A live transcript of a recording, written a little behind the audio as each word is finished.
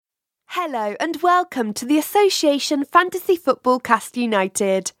Hello and welcome to the Association Fantasy Football Cast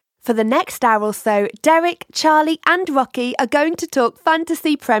United. For the next hour or so, Derek, Charlie and Rocky are going to talk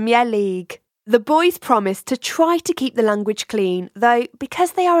Fantasy Premier League. The boys promise to try to keep the language clean, though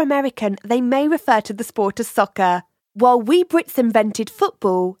because they are American, they may refer to the sport as soccer. While we Brits invented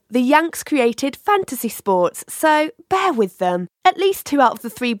football, the Yanks created fantasy sports, so bear with them. At least 2 out of the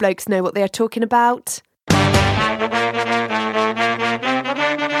 3 blokes know what they are talking about.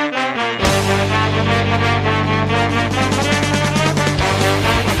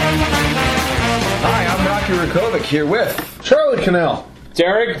 Hi, I'm Rocky Rakovic here with Charlie Cannell.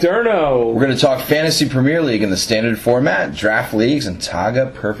 Derek Durno. We're going to talk Fantasy Premier League in the standard format, draft leagues, and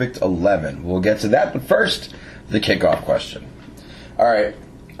Taga Perfect 11. We'll get to that, but first, the kickoff question. All right,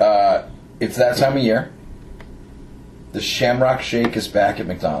 it's that time of year. The Shamrock Shake is back at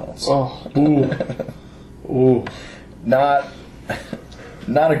McDonald's. Oh, ooh. Ooh. Not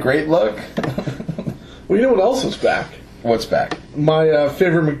a great look. Well, you know what else is back? What's back? My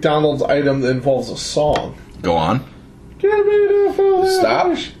favorite McDonald's item that involves a song. Go on. Give me the fish.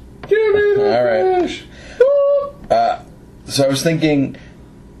 Stop. Give me the All right. fish. So I was thinking,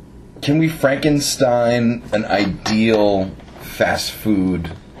 can we Frankenstein an ideal fast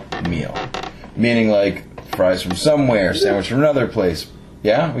food meal? Meaning like fries from somewhere, sandwich from another place.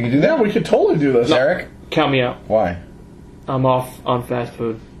 Yeah, we can do that? Yeah, we could totally do this. Derek? Count me out. Why? I'm off on fast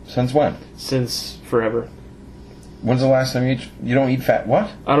food Since when? since forever. When's the last time you don't eat fat?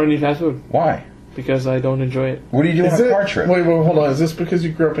 What? I don't eat fast food Why? because I don't enjoy it. What do you do Is on a it, car trip? wait, hold on. Is this because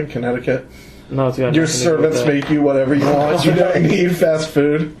you grew up in Connecticut? No, it's got Your nothing to do with servants that. make you whatever you want. You don't need fast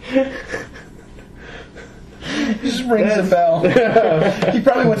food. Just rings the bell. He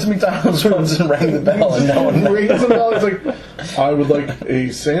probably went to McDonald's once and rang the bell and no one Rings the bell. It's like, I would like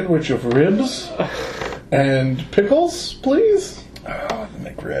a sandwich of ribs and pickles, please. Oh, the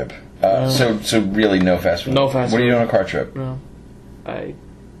McRib. So really no fast food? No fast What do you food. do on a car trip? No, I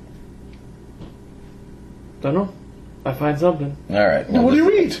don't know. I find something. All right. well, What do you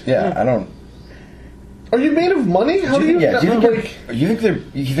eat? Yeah, I don't... Are you made of money? How do you Yeah, do you not, think, like... you think they're...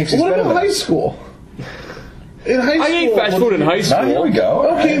 You think she's What better about than high us? school? In high school, I ate fast food in high Now, school. here we go.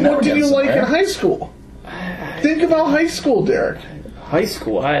 Okay, Now what we're did you getting like in somewhere. high school? Think about high school, Derek. High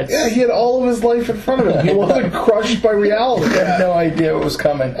school. I had Yeah, he had all of his life in front of him. He wasn't crushed by reality. I had no idea what was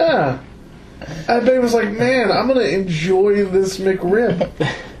coming. Yeah. I bet he was like, man, I'm going to enjoy this McRib.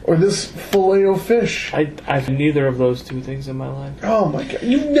 Or this filet-o-fish. I've had neither of those two things in my life. Oh my god.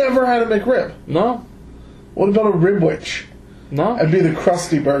 You've never had a McRib. No, What about a ribwich? no. That'd be the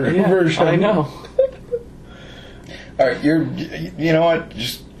Krusty Burger Yeah, version. I know. All right, you know what?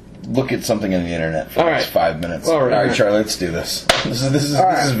 Just look at something on the internet for All the next right. 5 minutes. All right. Charlie, let's do this. This is All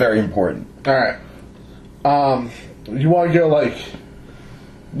right. very important. Alright. You want to go like...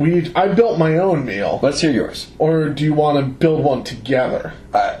 I built my own meal. Let's hear yours. Or do you want to build one together?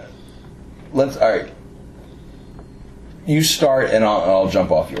 All right. You start, and I'll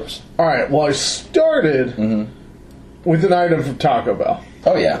jump off yours. Alright, well I started with an item from Taco Bell.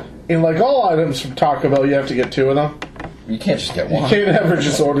 Oh yeah, And like all items from Taco Bell, you have to get 2 of them. you can't just get You one. can't ever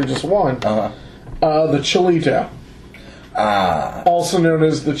just order just one. The Chilito. Also known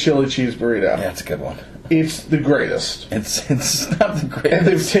as the chili cheese burrito. Yeah, that's a good one. It's the greatest. It's not the And greatest.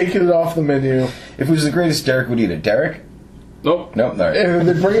 they've taken it off the menu. If it was the greatest, Derek would eat it. Derek? Nope. Nope. All right. And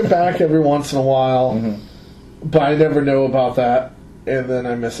they bring it back every once in a while. But I never know about that. And then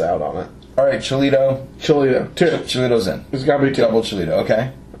I miss out on it. All right, Chilito. Chilito. 2. Chilito's in. There's got to be 2. Double Chilito.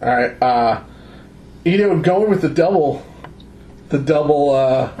 Okay. Alright. Going with the double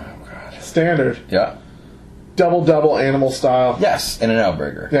standard. Yeah. Double animal style. Yes. In-N-Out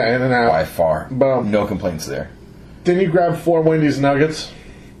burger. Yeah, In-N-Out. By far. Boom. No complaints there. Then you grab 4 Wendy's nuggets.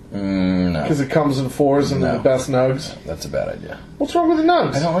 No. Because it comes in 4s and No. they're the best nugs. That's a bad idea. What's wrong with the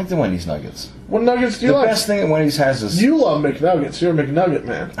nugs? I don't like the Wendy's nuggets. What nuggets do you The like? best thing that Wendy's has is... You love McNuggets. You're a McNugget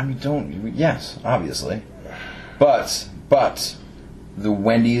man. I mean, yes, obviously. But, the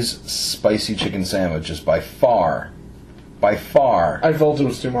Wendy's spicy chicken sandwich is by far... I felt it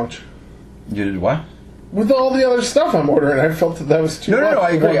was too much. You did what? With all the other stuff I'm ordering, I felt that was too much. No,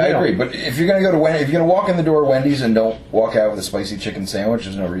 I for one agree. meal. But if you're gonna go to if you're gonna walk in the door of Wendy's and don't walk out with a spicy chicken sandwich,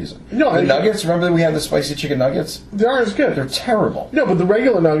 there's no reason. No, the nuggets. Remember that we have the spicy chicken nuggets? They aren't as good. They're terrible. No, but the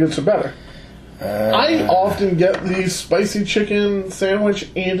regular nuggets are better. I often get the spicy chicken sandwich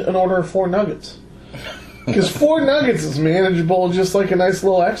and an order of 4 nuggets. Because 4 nuggets is manageable, just like a nice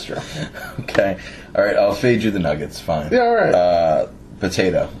little extra. Okay, all right. I'll fade you the nuggets. Fine. Yeah, all right.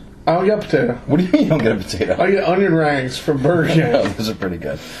 Potato. I don't get potato. What do you mean you don't get a potato? I get onion rings from Burger Oh, King. those are pretty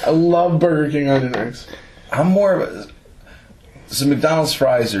good. I love Burger King onion rings. I'm more of a... So McDonald's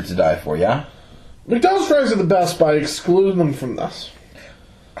fries are to die for, yeah? McDonald's fries are the best by excluding them from this.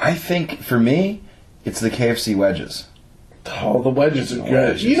 I think, for me, it's the KFC wedges. Oh, the wedges are good.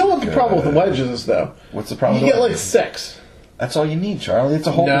 wedges You know what are the problem with the good. wedges is, though? What's the problem You with get like wedges? 6. That's all you need, Charlie. It's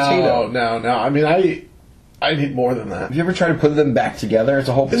a whole potato. No. I mean, I need more than that. Have you ever tried to put them back together? It's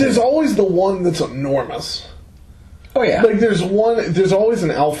a whole potato. There's always the one that's enormous. Oh, yeah. Like, there's always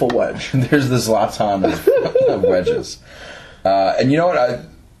an alpha wedge. There's this Zlatan of wedges. And you know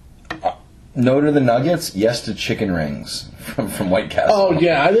what? No to the nuggets, yes to chicken rings from White Castle. Oh,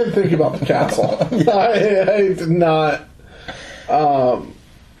 yeah, I didn't think about the castle. I did not.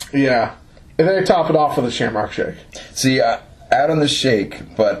 Yeah. And then I top it off with a Shamrock Shake. See, out on the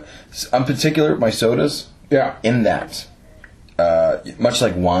shake, but I'm particular with my sodas Yeah. in that. Much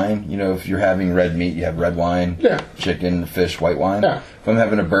like wine, you know, if you're having red meat, you have red wine, Yeah. chicken, fish, white wine. Yeah. If I'm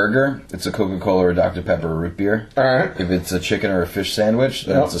having a burger, it's a Coca-Cola or a Dr. Pepper or root beer. All right. If it's a chicken or a fish sandwich,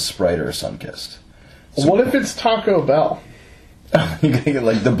 then Yep. it's a Sprite or a Sunkist. What if it's Taco Bell? You can get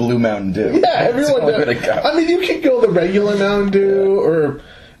like the Blue Mountain Dew. Yeah, everyone That's all does. I'm gonna go. I mean, you can go the regular Mountain Dew, or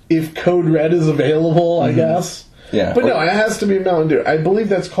if Code Red is available, I guess. Yeah. But no, it has to be Mountain Dew. I believe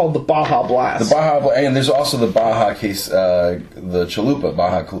that's called the Baja Blast. The Baja, and there's also the Baja case, the Chalupa,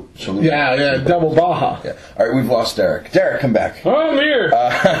 Chalupa. Yeah, double Baja. Yeah. All right, we've lost Derek. Derek, come back. I'm here.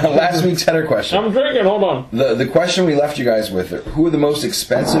 Last week's header question. I'm drinking. Hold on. The question we left you guys with: who are the most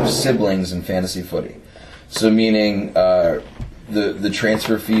expensive siblings in fantasy footy? So, meaning the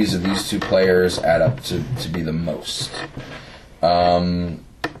transfer fees of these two players add up to be the most.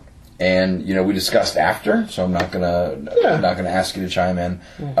 And you know, we discussed after, so I'm not gonna ask you to chime in.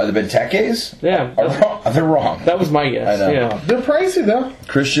 Are the Bentekes? Yeah. They're wrong. That was my guess. I know. Yeah. They're pricey, though.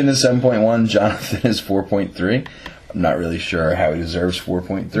 Christian is 7.1. Jonathan is 4.3. I'm not really sure how he deserves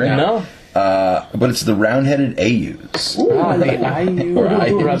 4.3. No. But it's the round-headed AUs. Ah, the IU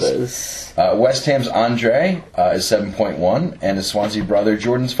Right. brothers. West Ham's Andre is 7.1, and his Swansea brother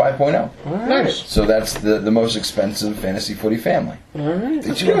Jordan's 5.0. Nice. So that's the most expensive fantasy footy family. All right.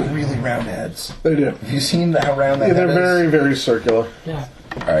 They do have really round heads. They do. Have you seen how round that Yeah, head they're is? very, very circular. Yeah.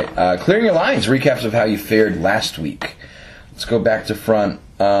 All right, clearing your lines. Recaps of how you fared last week. Let's go back to front.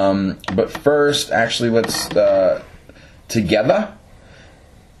 But first, actually, let's together.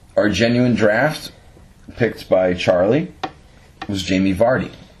 Our genuine draft, picked by Charlie, was Jamie Vardy,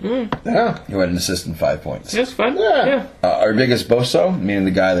 Yeah. who had an assist and 5 points. That's fine. Yeah. Yeah. Our biggest boso, meaning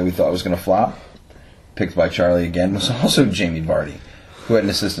the guy that we thought was going to flop, picked by Charlie again, was also Jamie Vardy, who had an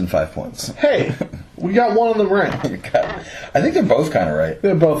assist and 5 points. Hey, we got one of them right. I think they're both kind of right.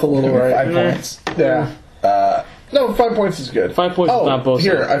 They're both a little right. 5 points. Yeah. No, 5 points is good. 5 points is not both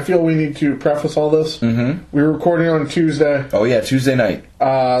Here, sides. I feel we need to preface all this. Mm-hmm. We're recording on Tuesday, Oh, yeah, Tuesday night.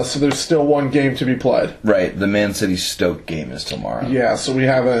 so there's still one game to be played. Right, the Man City Stoke game is tomorrow. Yeah, so we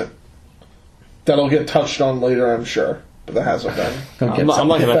haven't. That'll get touched on later, I'm sure, but that hasn't been. I'm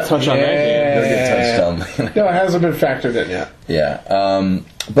not going to touch on that game. They'll get touched on. No, it hasn't been factored in yet. Yeah,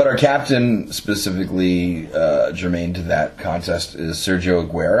 but our captain, specifically germane to that contest, is Sergio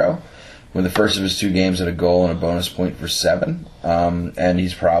Aguero. When the first of his 2 games had a goal and a bonus point for 7, and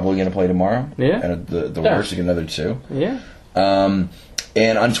he's probably going to play tomorrow. Yeah. And the Yeah. worst, he get another 2. Yeah. And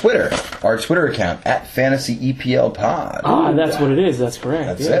on Twitter, our Twitter account @FantasyEPLPod. Ah, that's what it is. That's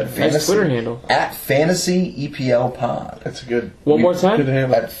correct. That's yeah. it. Nice Twitter handle. @FantasyEPLPod. That's a good. One more Good time.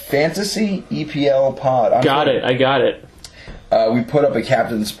 handle. @FantasyEPLPod. on Got Twitter. it. I got it. We put up a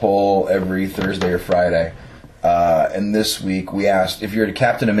captain's poll every Thursday or Friday. And this week we asked, if you're to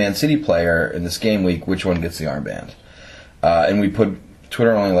captain a Man City player in this game week, which one gets the armband? And we put,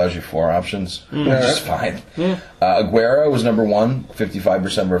 Twitter only allows you 4 options, which is fine. Yeah. Aguero was number 1.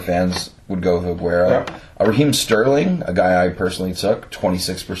 55% of our fans would go with Aguero. Raheem Sterling, a guy I personally took,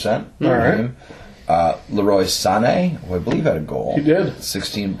 26%. All right. Raheem. Leroy Sané, who I believe had a goal. He did.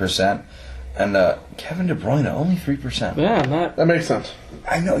 16%. And Kevin De Bruyne, only 3%. Yeah, not. That makes sense.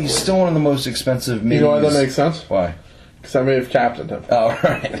 I know, he's still one of the most expensive minis. You know why that makes sense? Why? Because I may have captained him. Oh,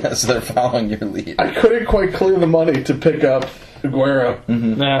 right. So they're following your lead. I couldn't quite clear the money to pick up Aguero.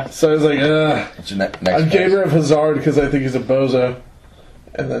 Nah. So I was like, What's your next I gave guess? her of Hazard because I think he's a bozo.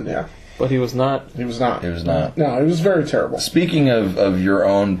 And then, yeah, But he was not. he was not. It was not. No, it was very terrible. Speaking of your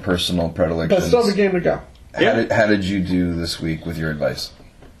own personal But predilections, still have a game to go. how did you do this week with your advice?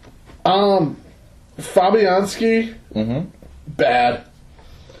 Fabianski, bad.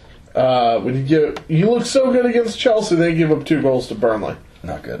 When you look so good against Chelsea, they give up 2 goals to Burnley.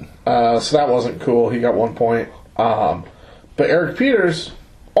 Not good. So that wasn't cool. He got 1 point. But Eric Peters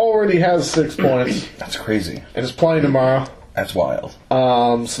already has 6 points That's crazy. and is playing tomorrow. That's wild.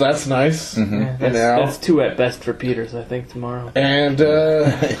 So that's nice. Yeah, You know? that's 2 at best for Peters, I think, tomorrow. And,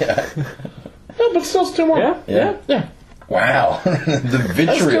 Yeah. no, but still 2 more. Yeah. Yeah. Wow. The That's 2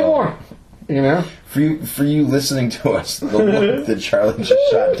 vitriol. more. You know? For you listening to us, the look that Charlie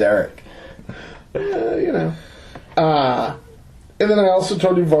just shot Derek. You know. And then I also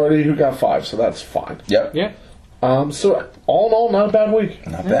told you Vardy, who got 5, so that's fine. Yep. Yeah. So, all in all, not a bad week.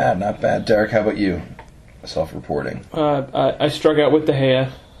 Not bad, not bad. Derek, how about you? Self-reporting. I struck out with De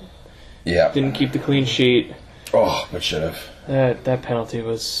Gea. Yeah. Didn't keep the clean sheet. Oh, but should have. That penalty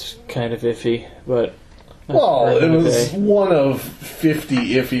was kind of iffy, but... Well, part it of the was day. one of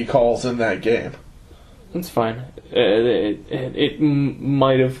 50 iffy calls in that game. It's fine. It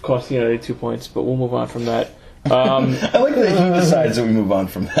might have cost United 2 points, but we'll move on from that. I like that he decides that we move on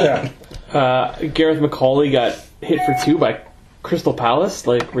from that. Gareth McCauley got hit for 2 by Crystal Palace.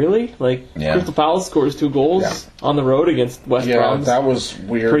 Like, really? Like, Yeah. Crystal Palace scores 2 goals Yeah. on the road against West Yeah, Brom. that was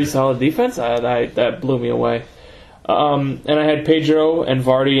weird. Pretty solid defense. That blew me away. And I had Pedro and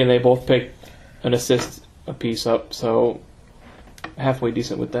Vardy, and they both picked an assist apiece up, so halfway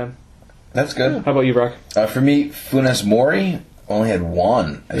decent with them. That's good. How about you, Brock? For me, Funes Mori only had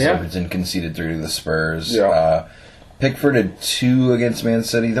 1 as Yeah. Everton conceded 3 to the Spurs. Yeah. Pickford had 2 against Man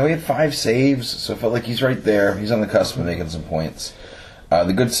City, though he had 5 saves, so it felt like he's right there. He's on the cusp of making some points.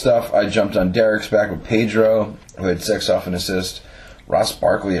 The good stuff, I jumped on Derek's back with Pedro, who had 6 off an assist. Ross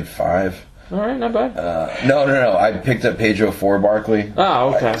Barkley had 5. All right, not bad. No. I picked up Pedro for Barkley.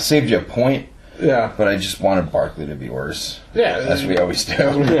 Okay. I saved you a point, Yeah. but I just wanted Barkley to be worse. Yeah. As we always do.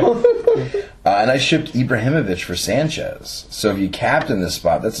 Yeah. And I shipped Ibrahimovic for Sanchez. So if you captain this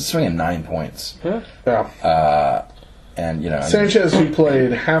spot, that's a swing of 9 points. Yeah. And, Sanchez, who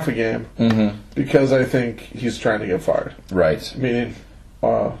played half a game because I think he's trying to get fired. right. Meaning,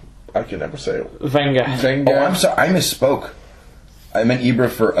 I can never say it. Wenger. Wenger. Oh, I'm sorry. I misspoke. I meant Ibra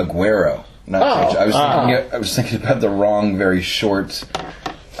for Aguero. Not Oh. I was thinking about the wrong, very short,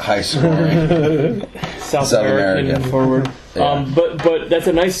 high scoring. South American. American forward. Yeah. But that's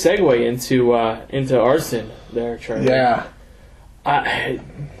a nice segue into Arsene there, Charlie. Yeah.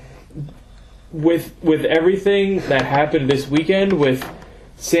 With everything that happened this weekend, with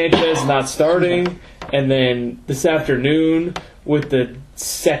Sanchez not starting, and then this afternoon with the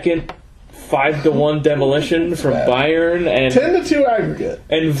second 5-1 demolition from bad. Bayern, and 10-2 aggregate.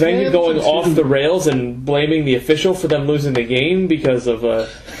 and Wenger 10-2. going off the rails and blaming the official for them losing the game because of a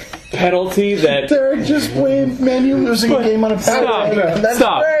penalty that. Derek just blamed Manu losing a game on a penalty. and that's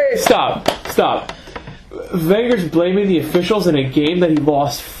great. Stop. Wenger's blaming the officials in a game that he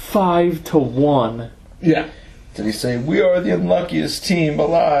lost 5-1. Yeah. Did he say, "We are the unluckiest team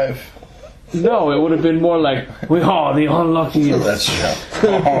alive"? No, it would have been more like, we are the unluckiest. That's true.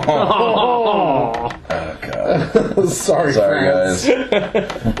 Oh, God. Sorry, Sorry, France.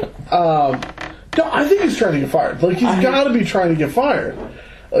 guys. No, I think he's trying to get fired. Like, he's got to be trying to get fired.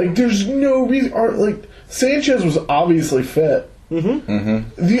 Like, there's no reason. Like, Sanchez was obviously fit.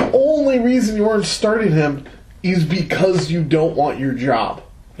 The only reason you weren't starting him is because you don't want your job.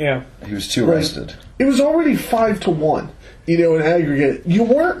 Yeah. He was too rested. It was already 5-1, in aggregate. You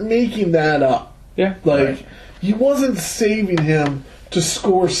weren't making that up. Yeah. Like, Right. he wasn't saving him to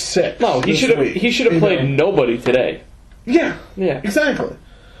score 6. No, he this should have. week, He should have you played know? nobody today. Yeah. Yeah. Exactly.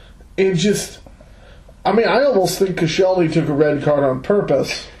 It just. I mean, I almost think Koscielny took a red card on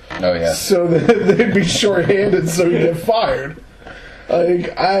purpose Oh, yeah. so that they'd be shorthanded so he'd get fired.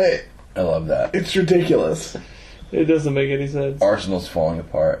 Like, I love that. it's ridiculous. It doesn't make any sense. Arsenal's falling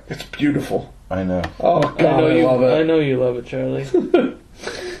apart. It's beautiful. I know. Oh, God, I know I you. love it. I know you love it, Charlie.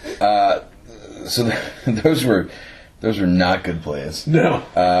 So those were not good plays. No.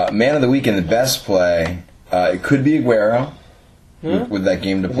 Man of the week and the best play. It could be Aguero with that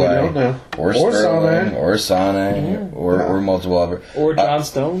game to play, don't know. or Or Sterling, Sané. or Sane, or multiple other. Or John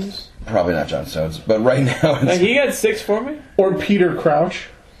Stones. Probably not John Stones, but right now it's, He got 6 for me. Or Peter Crouch.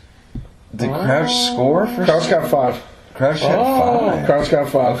 did Crouch score for? Crouch got 5. Crouch had 5. Crouch got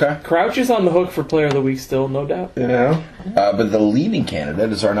 5. Okay, Crouch is on the hook for Player of the Week still, no doubt. You know? but the leading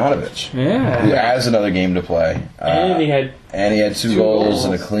candidate is Arnautovic, who Yeah. has another game to play, And he had. and he had 2 goals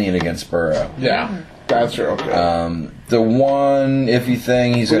and a clean against Borough. Yeah. That's real good. The one iffy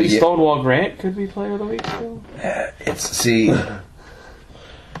thing he's going Lee to get. Stonewall Grant could be Player of the Week still.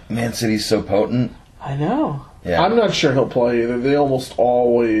 Man City's so potent. I know. Yeah, I'm not sure he'll play either. They almost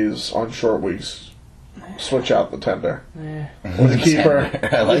always, on short weeks, switch out the tender. Or the keeper.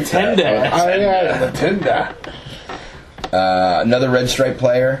 I like that. Tender. The tender. Another red stripe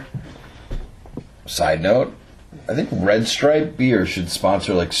player. Side note: I think Red Stripe beer should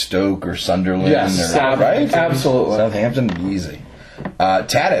sponsor like Stoke or Sunderland. Yes, right? absolutely. Southampton would be easy.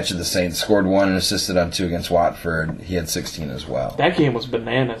 Tadic of the Saints scored 1 and assisted on 2 against Watford. He had 16 as well. That game was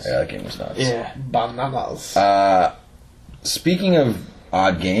bananas. Yeah, that game was nuts. Yeah. Bananas. Speaking of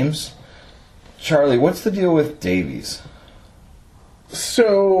odd games, Charlie, what's the deal with Davies?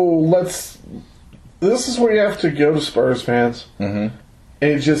 So this is where you have to go to Spurs fans and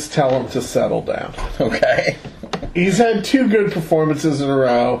just tell them to settle down. Okay. He's had 2 good performances in a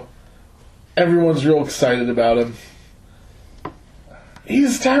row. Everyone's real excited about him.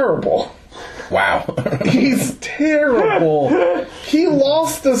 He's terrible. Wow. He's terrible. He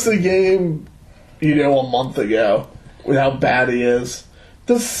lost us a game, a month ago with how bad he is.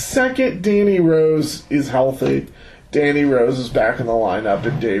 The second Danny Rose is healthy, Danny Rose is back in the lineup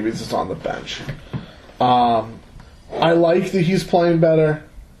and Davies is on the bench. I like that he's playing better.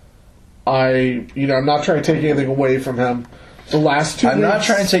 I'm not trying to take anything away from him. The last 2 weeks... I'm not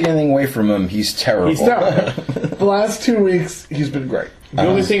trying to take anything away from him. He's terrible. He's terrible. The last 2 weeks, he's been great. The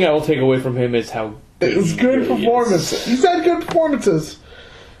only thing I will take away from him is how it was good performances. He's had good performances.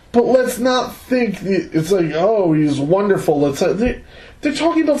 But let's not think that it's like, oh, he's wonderful. They're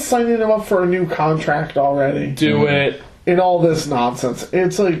talking about signing him up for a new contract already. Do it. And all this nonsense.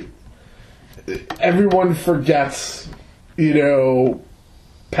 It's like everyone forgets,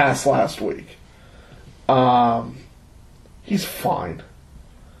 past last week. He's fine.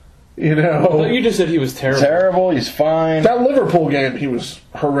 I thought you just said he was terrible. Terrible, he's fine. That Liverpool game, he was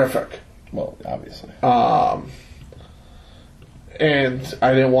horrific. Well, obviously. And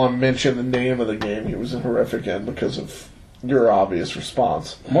I didn't want to mention the name of the game he was horrific in because of your obvious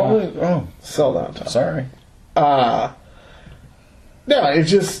response. What was... Oh. Sell down time. Sorry. No,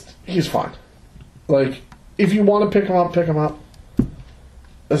 he's fine. Like, if you want to pick him up, pick him up.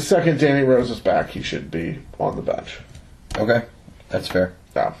 The second Danny Rose is back, he should be on the bench. Okay. That's fair.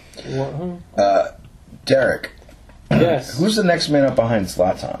 Yeah. Derek. Yes. Who's the next man up behind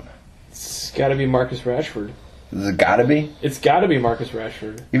Zlatan? It's got to be Marcus Rashford. Is it gotta be? It's got to be Marcus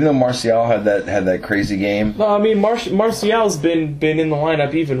Rashford. Even though Martial had that crazy game. No, I mean Martial's been in the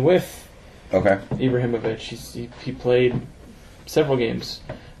lineup even with Okay. Ibrahimovic. He played several games,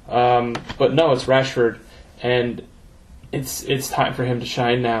 but no, it's Rashford, and it's time for him to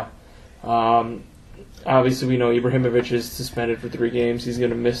shine now. Obviously, we know Ibrahimovic is suspended for 3 games. He's going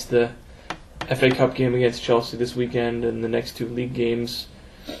to miss the FA Cup game against Chelsea this weekend and the next 2 league games,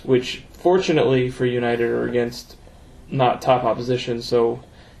 which fortunately for United are against not top opposition, so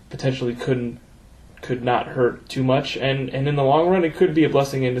potentially could not hurt too much. And in the long run, it could be a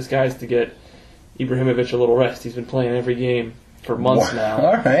blessing in disguise to get Ibrahimovic a little rest. He's been playing every game for months now.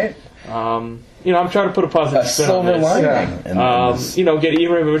 All right. I'm trying to put a positive spin on silver this. lining. Get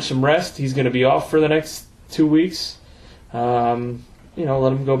Ibrahimovic some rest. He's going to be off for the next 2 weeks. Let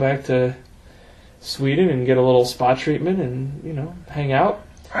him go back to Sweden and get a little spa treatment and, hang out.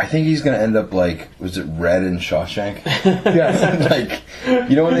 I think he's going to end up like, was it Red in Shawshank? Yeah. Like,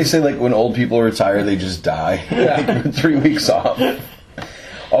 when they say like when old people retire, they just die. Yeah. Like, 3 weeks off.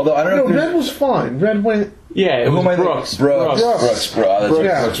 Although I don't know. No, Red was fine. Red went. Yeah, it was Brooks. Brooks. That's right.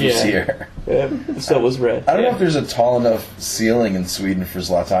 Yeah. Brooks was here. Yeah, so was Red. I don't know if there's a tall enough ceiling in Sweden for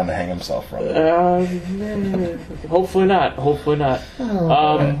Zlatan to hang himself from. Hopefully not.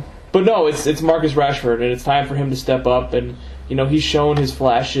 But no, it's Marcus Rashford, and it's time for him to step up. And he's shown his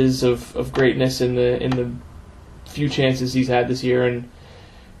flashes of greatness in the few chances he's had this year, and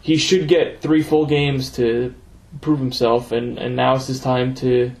he should get 3 full games to prove himself. And now it's his time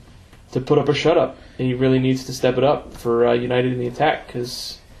to put up or shut up. And he really needs to step it up for United in the attack,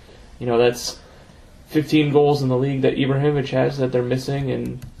 because that's 15 goals in the league that Ibrahimovic has that they're missing,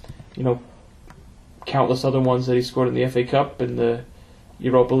 and countless other ones that he scored in the FA Cup and the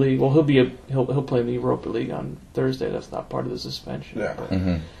Europa League. Well, he'll play in the Europa League on Thursday. That's not part of the suspension. Yeah. But,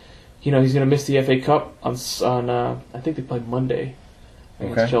 Mm-hmm. he's going to miss the FA Cup on I think they play Monday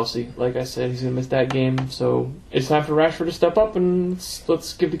against Chelsea. Like I said, he's going to miss that game. So it's time for Rashford to step up, and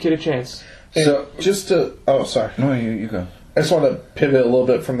let's give the kid a chance. So just to sorry. No, you go. I just want to pivot a little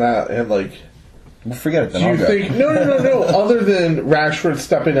bit from that and like. Well, forget it. Then Do I'll you go. think no? Other than Rashford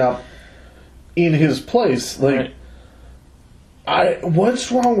stepping up in his place, like, Right. what's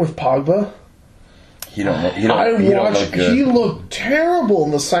wrong with Pogba? He don't look good. He looked terrible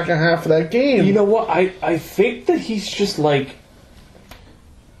in the second half of that game. You know what? I think that he's just like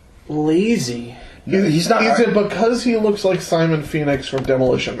lazy. He's not. Is it because he looks like Simon Phoenix from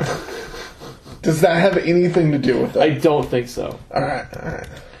Demolition Man? Does that have anything to do with it? I don't think so. All right.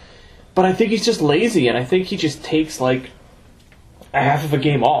 But I think he's just lazy, and I think he just takes like a half of a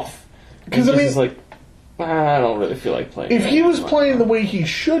game off. Because He's like, I don't really feel like playing. If he was playing the way he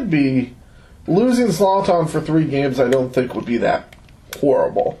should be, losing Zlatan for 3 games, I don't think would be that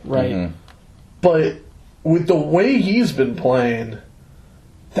horrible. right. Mm-hmm. But with the way he's been playing,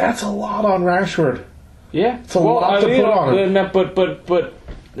 that's a lot on Rashford. Yeah, It's a lot to put on him. But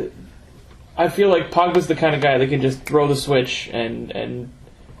I feel like Pogba's the kind of guy that can just throw the switch and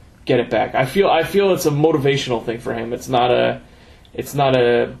get it back. I feel it's a motivational thing for him. It's not a.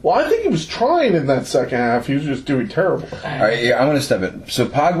 Well, I think he was trying in that second half. He was just doing terrible. All right, yeah, I'm going to step in. So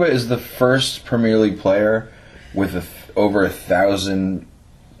Pogba is the first Premier League player with over 1,000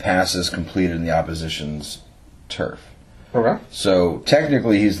 passes completed in the opposition's turf. Okay. So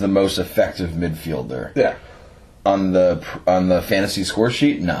technically, he's the most effective midfielder. Yeah. On the fantasy score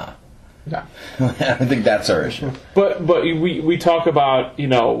sheet, nah. No. I think that's our issue. But we talk about,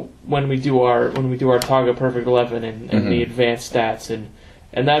 when we do our Targa Perfect 11 and the advanced stats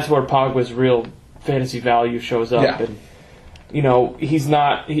and that's where Pogba's real fantasy value shows up. Yeah. And he's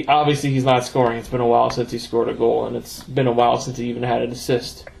not scoring. It's been a while since he scored a goal, and it's been a while since he even had an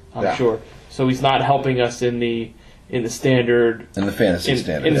assist. I'm sure. So he's not helping us in the standard In the fantasy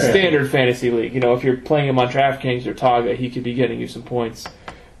standard. in the standard fantasy league. If you're playing him on DraftKings or Targa, he could be getting you some points.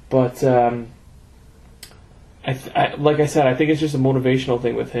 But like I said, I think it's just a motivational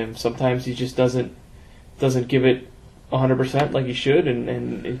thing with him. Sometimes he just doesn't give it 100% like he should,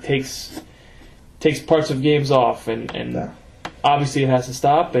 and it takes parts of games off, and obviously it has to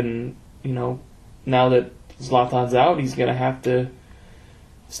stop. And now that Zlatan's out, he's going to have to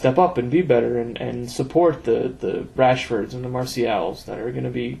step up and be better and support the Rashfords and the Martials that are going to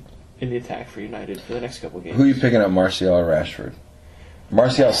be in the attack for United for the next couple of games. Who are you picking up, Martial or Rashford?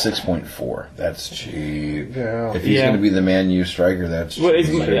 Martial's 6.4. That's cheap. Yeah. If he's going to be the Man U striker, that's cheap.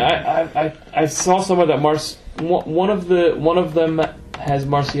 Well, I saw somewhere that one of them has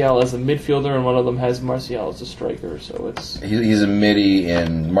Martial as a midfielder and one of them has Martial as a striker. So it's He's a midi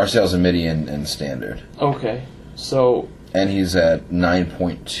Martial's a midi in standard. okay. So And he's at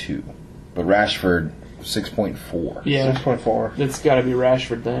 9.2. But Rashford, 6.4. yeah, 6.4. it's got to be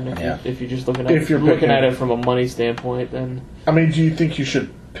Rashford then. If you're just looking at picking- at it from a money standpoint, then I mean, do you think you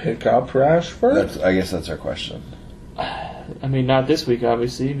should pick up Rashford? I guess that's our question. I mean not this week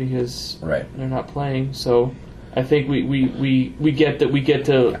obviously because Right. they're not playing. So I think we get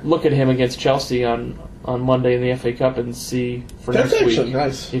to look at him against Chelsea on Monday in the FA Cup and see for That's next actually week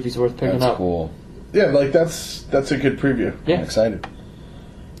nice. if he's worth picking That's up. cool. Yeah, like that's a good preview. Yeah. I'm excited.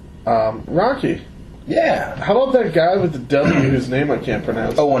 Rocky, Yeah. how about that guy with the W whose name I can't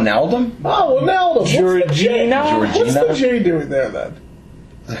pronounce? Oh, Wijnaldum? Oh, Ronaldo. What's the J? Georgina? What's the J doing there then?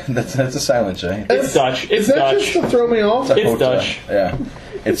 that's a silent J. It's Dutch. It's Is that Dutch. just to throw me off? It's Hotel. Dutch. Yeah.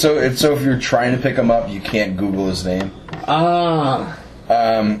 It's so if you're trying to pick him up, you can't Google his name. Ah.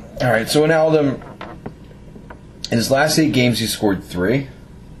 All right. So Wijnaldum, in his last 8 games, he scored 3.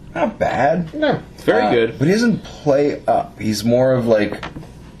 Not bad. No. It's very good. But he doesn't play up. He's more of like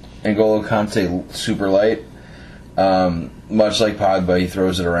N'Golo Kante super light. Much like Pogba, he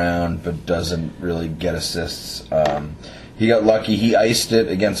throws it around but doesn't really get assists. He got lucky. He iced it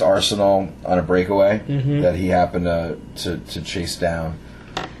against Arsenal on a breakaway that he happened to chase down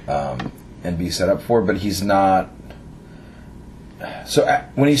and be set up for. But he's not. So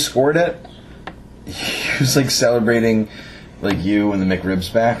when he scored it, he was like celebrating like you and the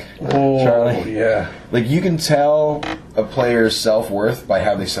McRibs back, Oh, Charlie. yeah. Like you can tell a player's self-worth by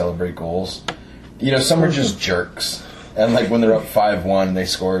how they celebrate goals. Some are just jerks. And like when they're up 5-1 and they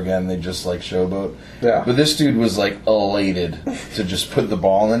score again, they just like showboat. Yeah. But this dude was like elated to just put the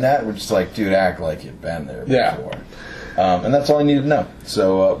ball in the net. We're just like, dude, act like you've been there before. Yeah. And that's all I needed to know.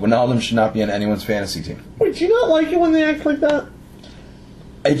 So Wijnaldum should not be on anyone's fantasy team. Wait, do you not like it when they act like that?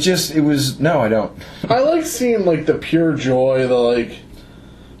 No, I don't. I like seeing like the pure joy, the like,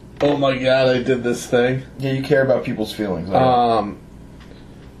 oh my god, I did this thing. Yeah, you care about people's feelings. I don't.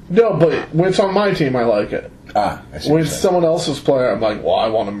 No, but when it's on my team, I like it. I see what When you're it's saying. someone else's player, I'm like, well, I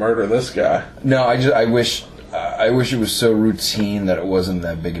want to murder this guy. No, I wish it was so routine that it wasn't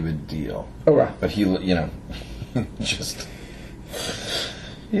that big of a deal. Okay. But he just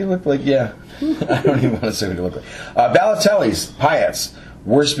he looked like I don't even want to say what he looked like. Balotelli's Payet's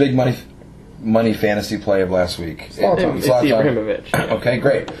worst big money fantasy play of last week. It's Ibrahimovic. Okay,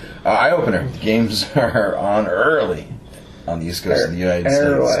 great. Eye opener. Games are on early on the East Coast of the United States.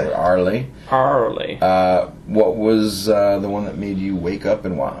 Early. What was the one that made you wake up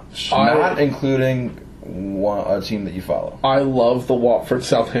and watch? Not including a team that you follow. I love the Watford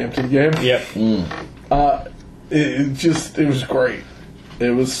Southampton game. Yep. It was great.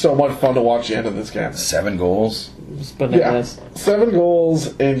 It was so much fun to watch the end of this game. 7 goals. It's bananas. Yeah, 7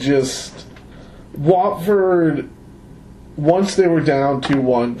 goals and just Watford, once they were down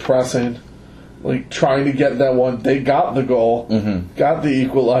 2-1, pressing, like trying to get that one, they got the goal, got the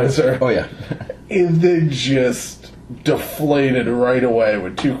equalizer. Oh, yeah. And then just deflated right away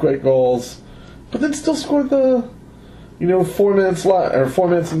with 2 quick goals. But then still scored the, 4 minutes left, or 4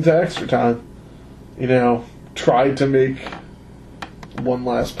 minutes into extra time. Tried to make one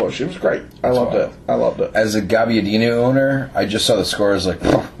last push. It was great. I loved it. As a Gabbiadini owner, I just saw the score. I was like,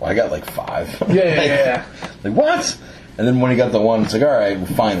 well, I got like 5. Yeah. Like, what? And then when he got the 1, it's like, all right,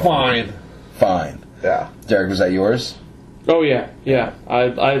 fine. Yeah. Derek, was that yours? Oh yeah.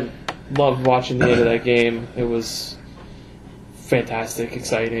 I loved watching the end of that game. It was fantastic,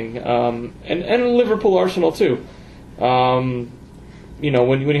 exciting, and Liverpool Arsenal too. When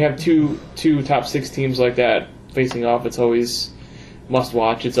you have two top 6 teams like that facing off, it's always must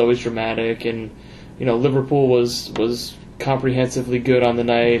watch. It's always dramatic, and Liverpool was comprehensively good on the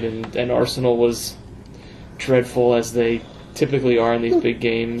night, and Arsenal was dreadful as they typically are in these big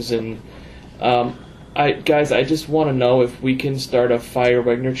games. And I just want to know if we can start a Fire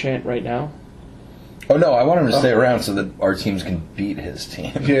Wegner chant right now. Oh, no, I want him to stay around so that our teams can beat his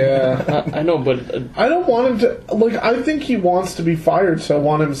team. Yeah. I know, but I don't want him to... I think he wants to be fired, so I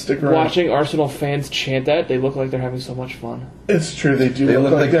want him to stick around. Watching Arsenal fans chant that, they look like they're having so much fun. It's true, they do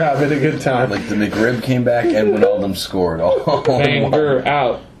look like they're having a good time. Like the McRib came back and Wijnaldum scored. Oh, Wenger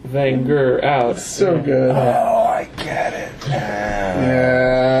out. Wenger out. So good. Oh, I get it.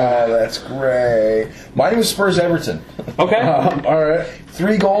 Yeah. Oh, that's great. Mine was Spurs Everton. Okay. All right.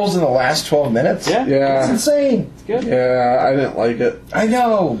 3 goals in the last 12 minutes? Yeah. Yeah. It's insane. It's good. Yeah, I didn't like it. I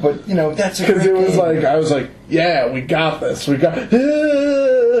know, but, that's a Because great it was game. I was like, yeah, we got this. We got...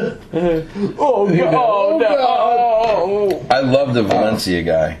 Oh, no. I love the Valencia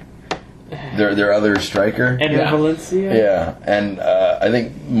guy. Their other striker. And Valencia? Yeah, and I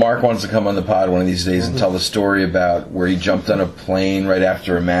think Mark wants to come on the pod one of these days and tell the story about where he jumped on a plane right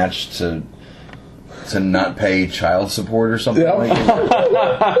after a match to not pay child support or something like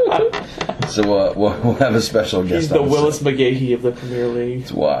that. So we'll have a special guest. He's the on Willis McGahee of the Premier League.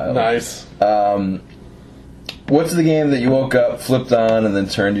 It's wild. Nice. What's the game that you woke up, flipped on, and then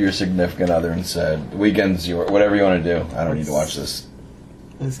turned to your significant other and said, "Weekend's yours. Whatever you want to do. I don't need to watch this."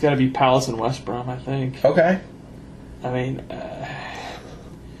 It's got to be Palace and West Brom, I think. Okay. I mean,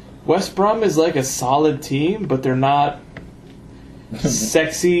 West Brom is like a solid team, but they're not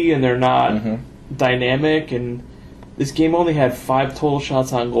sexy and they're not dynamic. And this game only had 5 total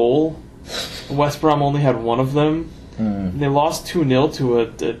shots on goal. West Brom only had 1 of them. And they lost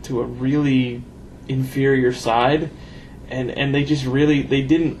 2-0 to a really inferior side. And they just they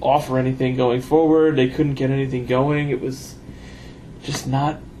didn't offer anything going forward. They couldn't get anything going. It was just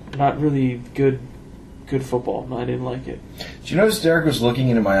not really good football. I didn't like it. Did you notice Derek was looking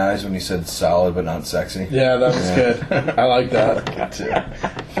into my eyes when he said solid but not sexy? Yeah, that was good. I like that. Got to.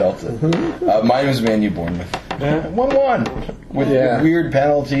 Felt it. Mine was Man U Bournemouth. Yeah. 1-1. With weird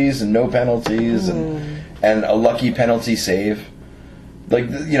penalties and no penalties and a lucky penalty save. Like,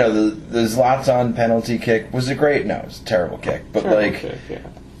 the Zlatan penalty kick, was it great? No, it was a terrible kick. But,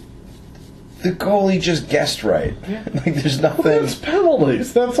 the goalie just guessed right. Yeah. Like, there's nothing... That's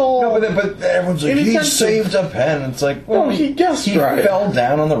penalties. That's all. No, but everyone's like, he saved a pen. It's like, well, he guessed right. He fell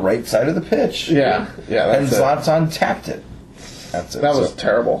down on the right side of the pitch. Yeah, and that's Zlatan tapped it. That's it. That was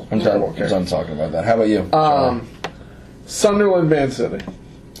terrible. I'm done talking about that. How about you? Sunderland, Man City.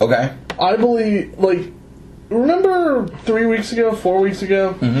 Okay. I believe, remember 4 weeks ago,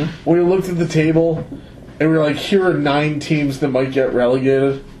 when we looked at the table and we were like, here are 9 teams that might get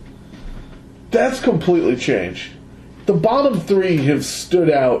relegated? That's completely changed. The bottom 3 have stood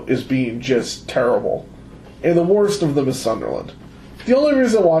out as being just terrible. And the worst of them is Sunderland. The only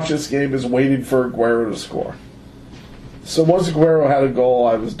reason I watched this game is waiting for Aguero to score. So once Aguero had a goal,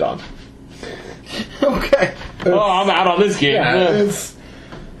 I was done. Okay. I'm out on this game. Yeah,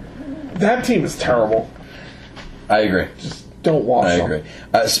 that team is terrible. I agree. Just don't watch them. I agree.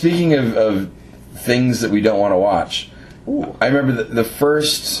 Speaking of things that we don't want to watch, I remember the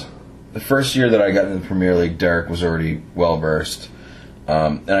first year that I got in the Premier League, Derek was already well versed,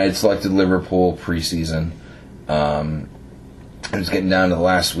 and I had selected Liverpool preseason. I was getting down to the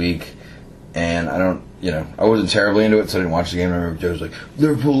last week, and I wasn't terribly into it, so I didn't watch the game. I remember Joe was like,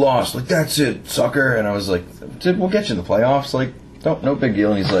 "Liverpool lost, like that's it, sucker," and I was like, "We'll get you in the playoffs, like no big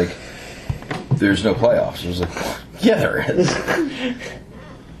deal." And he's like, "There's no playoffs." I was like, "Yeah, there is."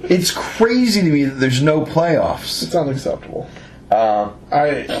 It's crazy to me that there's no playoffs. It's unacceptable. I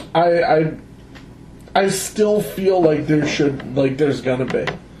still feel like there's gonna be.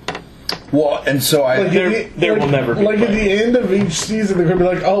 Well, and so I There will never be Like at playoffs. the end of each season, they're gonna be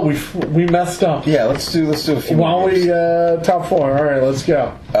like, "Oh, we messed up." yeah, let's do a few. Why more don't we games. top 4? All right, let's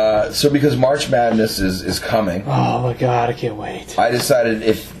go. So because March Madness is coming, Oh my god, I can't wait. I decided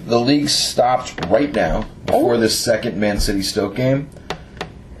if the league stopped right now before this second Man City Stoke game,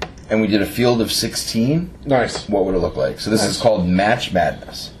 and we did a field of 16, Nice. what would it look like? So this is called Match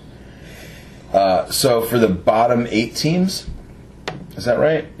Madness. So for the bottom 8 teams, is that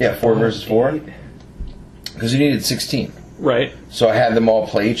right? Yeah, 4 versus 4. Because you needed 16. Right. So I had them all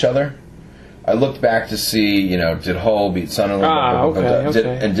play each other. I looked back to see, did Hull beat Sunderland?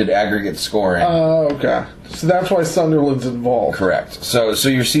 Did aggregate scoring? Okay. So that's why Sunderland's involved. Correct. So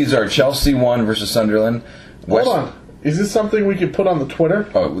your seeds are Chelsea 1 versus Sunderland. Hold on. Is this something we could put on the Twitter?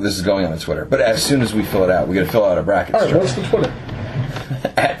 Oh, this is going on the Twitter. But as soon as we fill it out, we got to fill out a bracket. All right, what's the Twitter?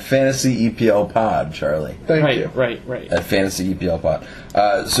 At Fantasy EPL Pod, Charlie. Thank you. Right. At Fantasy EPL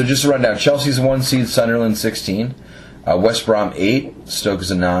Pod. So just to run down, Chelsea's 1 seed, Sunderland 16, West Brom 8, Stoke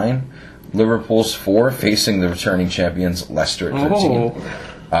is a 9, Liverpool's 4, facing the returning champions Leicester at 13.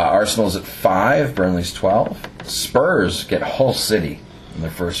 Arsenal's at 5, Burnley's 12. Spurs get Hull City in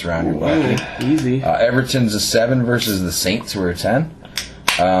their first round. You're lucky. Easy. Everton's a 7 versus the Saints, who are a 10.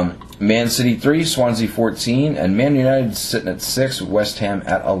 Man City 3, Swansea 14, and Man United sitting at 6, West Ham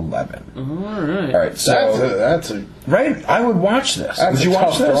at 11. Alright. All right, so That's a right, I would watch this. That's Would you a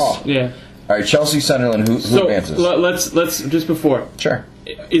watch tough this? draw. Yeah. All right, Chelsea, Sunderland, who So advances? let's just before. Sure.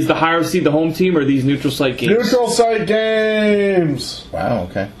 Is the higher seed the home team or these neutral site games? neutral site games. Wow.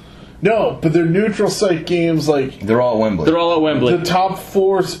 Okay. No, but they're neutral site games. Like They're all at Wembley. They're all at Wembley. the top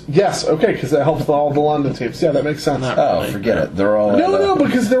 4. Yes, okay, because that helps all the London teams. Yeah, that makes sense. Oh, forget it. They're all. No,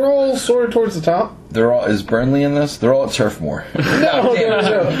 because they're all sort of towards the top. They're all. Is Burnley in this? They're all at Turf Moor. No.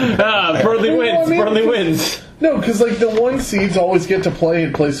 Burnley wins. I mean- Burnley wins. No, because like the 1 seeds always get to play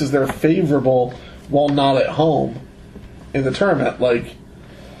in places they're favorable while not at home in the tournament. Like,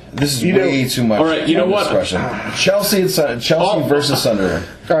 This is You know- way too much. All right, you know what? Discussion. Chelsea versus Sunderland.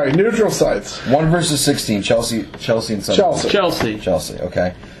 all right, neutral sites. 1 versus 16. Chelsea and Sunderland. Chelsea. Chelsea.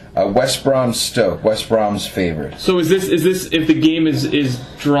 Okay. West Brom Stoke. West Brom's favored. So is this if the game is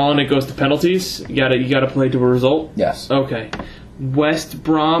drawn, it goes to penalties? You gotta play to a result. Yes. Okay. West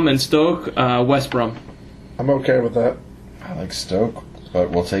Brom and Stoke. West Brom. I'm okay with that. I like Stoke, but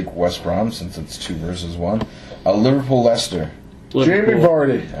we'll take West Brom since it's 2 versus 1. Liverpool Leicester. Jamie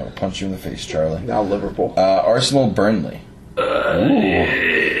Vardy. I will punch you in the face, Charlie. Now Liverpool. Arsenal Burnley.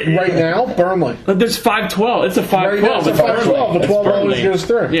 Right now, Burnley. But there's 5-12. It's a 5-12. Right now, it's a 5-12. The It's 12 always Burnley. goes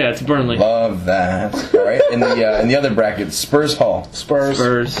through. Yeah, it's Burnley. Love that. All right. In the other bracket, Spurs Hull. Spurs.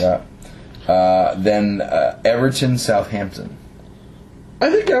 Spurs. Yeah. Then Everton Southampton. I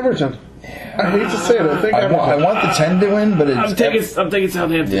think Everton. I hate to say it. I think I Everton. want the 10 to win, but it's I'm taking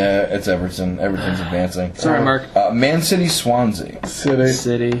Southampton. yeah, it's Everton. Everton's advancing. Sorry, Mark. Man City Swansea.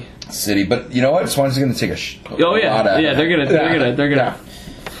 City. City, but you know what? Swansea's going to take a Oh yeah, lot out of yeah. it. They're gonna Yeah.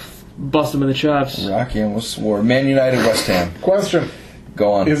 bust them in the chops. Rocky almost swore. Man United West Ham. Question: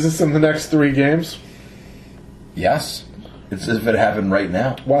 Go on. is this in the next 3 games? Yes. It's as if it happened right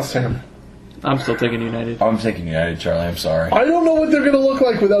now. West Ham. I'm still taking United. I'm taking United, Charlie. I'm sorry. I don't know what they're going to look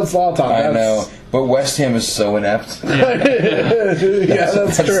like without Zlatan. I know, but West Ham is so inept. yeah,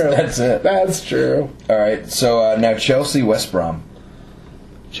 that's true. That's it. That's true. All right, so now Chelsea, West Brom,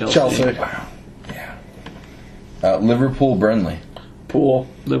 Chelsea. Liverpool, Burnley. Pool.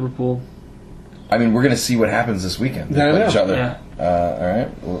 Liverpool. I mean, we're going to see what happens this weekend. They Yeah, I play know. each other. Yeah. All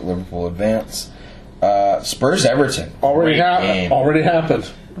right, Liverpool advance. Spurs, Everton. Already Great game.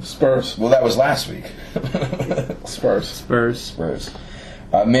 happened. Spurs. Well, that was last week. Spurs. Spurs. Spurs.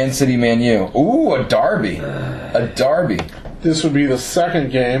 Man City, Man U. Ooh, a derby. A derby. This would be the second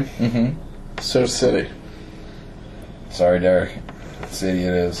game. Mm-hmm. So City. Sorry, Derek. City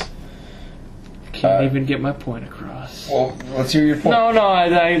it is. Can't even get my point across. Well, let's hear your point. No, I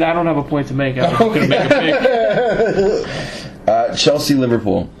don't have a point to make. I'm just going to make a pick. Chelsea,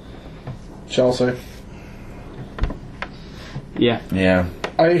 Liverpool. Chelsea. Yeah. Yeah.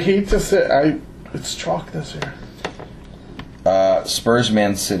 I hate to say it's chalk this year. Spurs,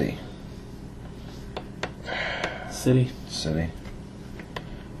 Man City. City. City.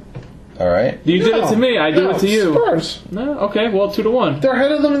 All right. You did it to me. I do it to you. Spurs. No. Okay. Well, 2-1. They're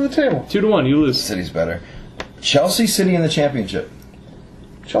ahead of them in the table. 2-1. You lose. City's better. Chelsea, City in the championship.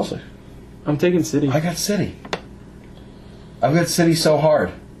 Chelsea. I'm taking City. I got City. I've got City so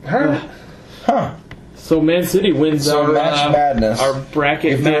hard. Huh? Huh. So Man City wins So our match madness. Our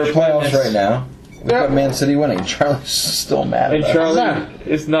bracket. If there match were playoffs madness. right now, we've got Man City winning. Charlie's still mad And about it.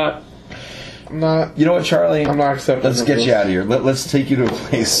 Charlie is not. I'm not. You know what, Charlie? I'm not accepting. Let's get you out of here. Let's take you to a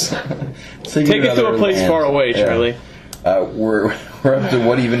place. Take it to a place far away, Charlie. We're up to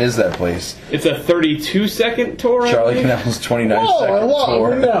what even is that place? It's a 32-second tour. Charlie Cannell's 29-second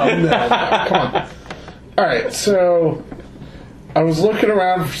tour. No, come on. All right, so I was looking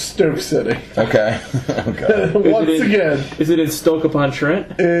around for Stoke City. Okay. Once again, is it in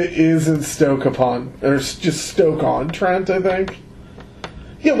Stoke-upon-Trent? It is in Stoke-upon, or just Stoke-on-Trent, I think.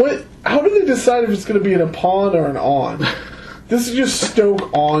 Yeah, what? How do they decide if it's going to be an upon or an on? This is just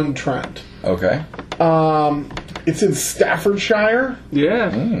Stoke-on-Trent. Okay. It's in Staffordshire.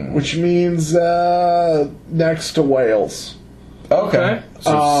 Yeah. Which means next to Wales. Okay.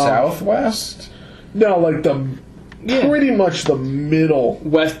 So southwest? No, like pretty much the middle.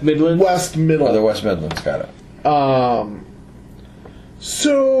 West Midlands? West Middle. Oh, the West Midlands, got it.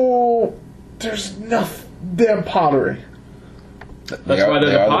 So there's nothing. They have pottery. That's why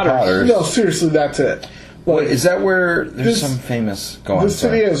they're the Potters. No, seriously, that's it. Wait, is that where there's some famous... Go on, This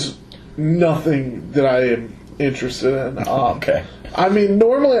city has nothing that I am interested in. Okay. I mean,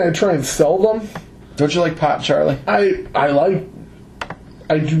 normally I try and sell them. Don't you like pot, Charlie? I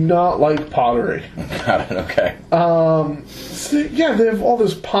do not like pottery. Got it, okay. So yeah, they have all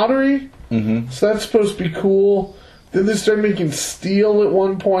this pottery. Mm-hmm. So that's supposed to be cool. Then they started making steel at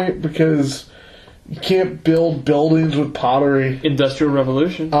one point because you can't build buildings with pottery. Industrial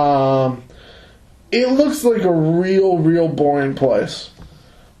Revolution. It looks like a real boring place.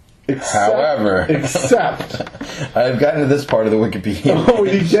 However, I've gotten to this part of the Wikipedia. Oh,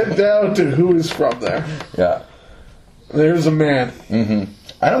 you get down to who is from there. Yeah. There's a man. Mm-hmm.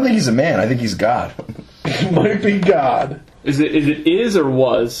 I don't think he's a man. I think he's God. He might be God. Is it or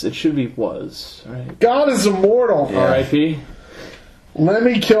was? It should be was, right? God is immortal. Yeah. R.I.P.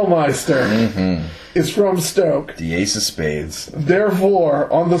 Lemmy Kilmister is from Stoke. The Ace of Spades.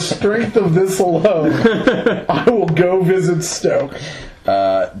 Therefore, on the strength of this alone, I will go visit Stoke.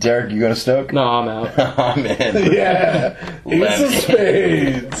 Derek, you going to Stoke? No, I'm out. I'm in. Yeah. Ace of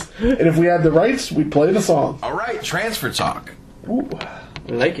Spades. And if we had the rights, we'd play the song. All right, transfer talk. Ooh.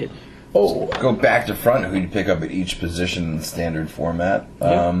 I like it. Oh. Go back to front, who you'd pick up at each position in the standard format,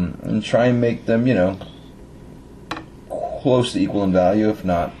 and try and make them, close to equal in value, if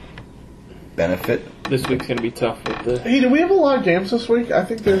not benefit. This week's going to be tough with the... Hey, do we have a lot of games this week? I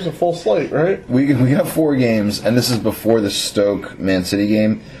think there's a full slate, right? We have 4 games, and this is before the Stoke-Man City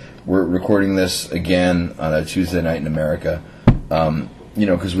game. We're recording this again on a Tuesday night in America,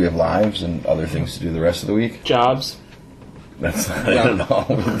 because we have lives and other things to do the rest of the week. Jobs. That's not it at all.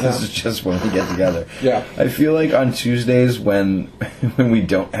 This is just when we get together. Yeah. I feel like on Tuesdays when we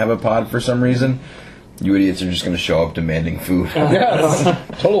don't have a pod for some reason, you idiots are just going to show up demanding food. Yes,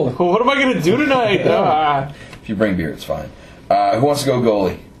 totally. What am I going to do tonight? If you bring beer, it's fine. Who wants to go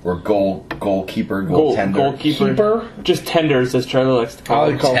goalie? Or goalkeeper, goaltender? Goalkeeper. Keeper? Just tenders, as Charlie likes to call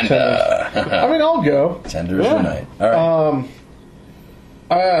I them. call tender. I mean, I'll go. Tender's the night. All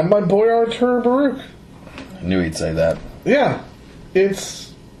right. My boy Artur Baruch. I knew he'd say that. Yeah.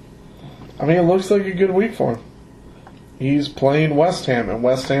 It looks like a good week for him. He's playing West Ham, and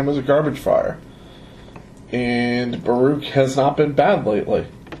West Ham is a garbage fire. And Baruch has not been bad lately.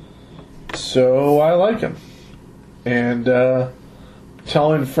 So I like him. And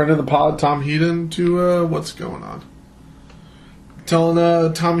telling friend of the pod, Tom Heaton, to what's going on.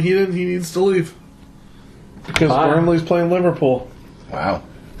 Telling Tom Heaton he needs to leave. Because Burnley's playing Liverpool. Wow.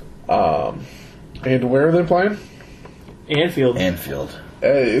 And where are they playing? Anfield.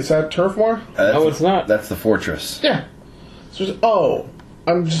 Is that Turf Moor? No, it's not. That's the Fortress. Yeah.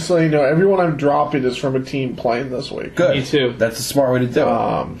 I'm just letting you know, everyone I'm dropping is from a team playing this week. Good. Me too. That's a smart way to do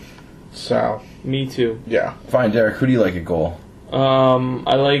it. So, Me too. yeah. Fine, Derek. Who do you like at goal?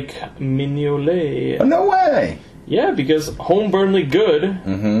 I like Mignolet. Oh, no way. Yeah, because home Burnley good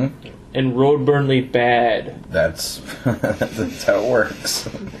and road Burnley bad. That's how it works.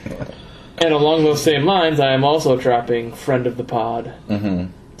 And along those same lines, I am also dropping friend of the pod,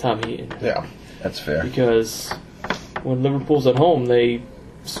 Tom Heaton. Yeah. That's fair. Because when Liverpool's at home, they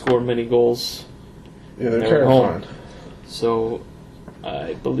score many goals. Yeah, they're They're at home. terrifying. So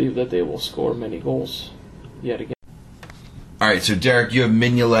I believe that they will score many goals yet again. All right, so Derek, you have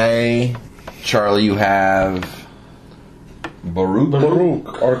Mignolet. Charlie, you have Baruch.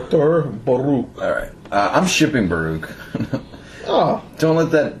 Baruch. Artur Baruch. All right. I'm shipping Baruch. Oh. Don't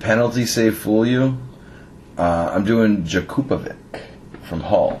let that penalty save fool you. I'm doing Jakupovic from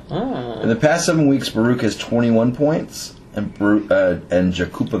Hull. In the past 7 weeks, Baruch has 21 points, and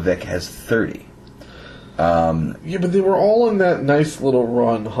Jakupovic has 30. Yeah, but they were all in that nice little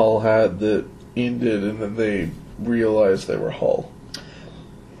run Hull had that ended, and then they realized they were Hull.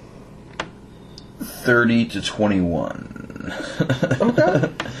 30-21. Okay.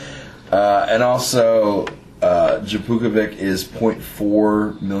 And also, Japukovic is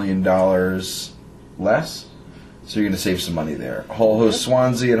 $0.4 million less. So you're going to save some money there. Hull hosts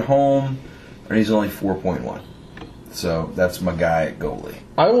Swansea at home, and he's only 4.1. So that's my guy at goalie.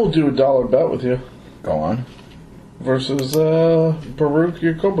 I will do a dollar bet with you Go on. versus Baruch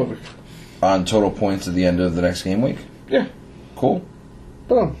Yakubovic. On total points at the end of the next game week. Yeah. Cool.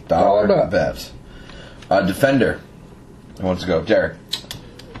 Boom. Dollar bet. bet. Defender. Who wants to go? Derek.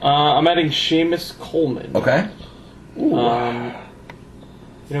 I'm adding Seamus Coleman. Okay. We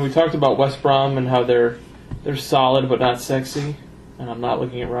talked about West Brom and how they're solid but not sexy, and I'm not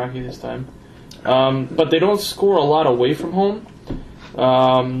looking at Rocky this time. But they don't score a lot away from home,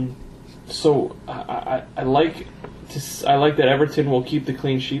 so I like that Everton will keep the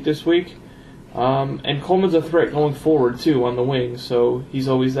clean sheet this week, and Coleman's a threat going forward too on the wing, so he's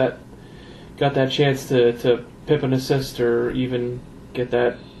always got that chance to pip an assist or even get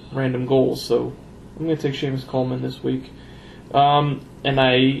that random goal. So I'm going to take Seamus Coleman this week. And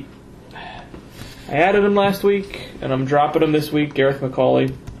I added him last week, and I'm dropping him this week, Gareth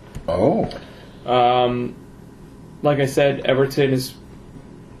McCauley. Oh. Like I said, Everton is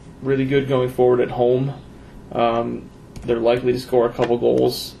really good going forward at home. They're likely to score a couple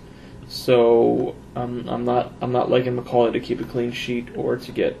goals, so I'm not liking McCauley to keep a clean sheet or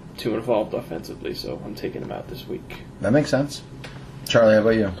to get too involved offensively. So I'm taking him out this week. That makes sense. Charlie, how about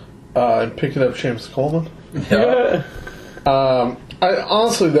you? I'm picking up Seamus Coleman. Yeah. I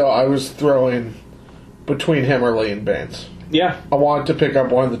honestly, though, I was throwing between him or Lane Baines. Yeah, I wanted to pick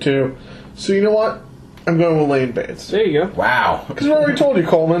up one of the two. So you know what? I'm going with Lane Baines. there you go. Wow. Because I already told you,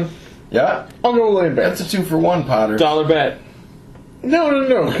 Coleman. Yeah. I'll go with Lane Baines. That's a 2-for-1, Potter. Dollar bet. No,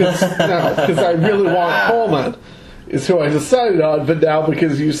 because I really want Coleman. Is who I decided on, but now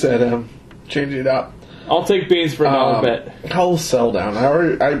because you said him, changing it up. I'll take Baines for a dollar bet. I'll sell down.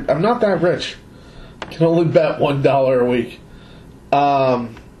 I'm not that rich. I can only bet $1 a week.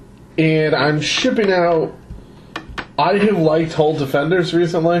 And I'm shipping out. I have liked Hull defenders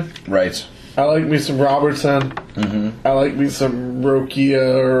recently. Right. I like me some Robertson. Mm-hmm. I like me some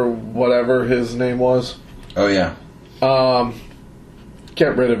Rokia or whatever his name was. Oh, yeah.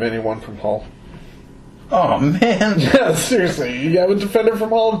 Get rid of anyone from Hull. Oh, man. Yeah, seriously. You have a defender from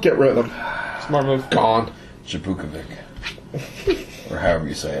Hull? Get rid of him. Smart move. Gone. Japukovic. Or however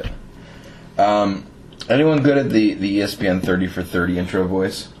you say it. Anyone good at the ESPN 30 for 30 intro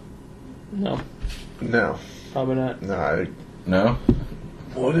voice? No, No. probably not. No. No?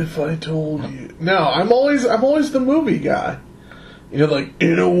 What if I told you? No, I'm always the movie guy. You're like,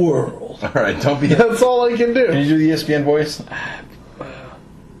 in a world. All right, don't be... That's all I can Can do. you do the ESPN voice?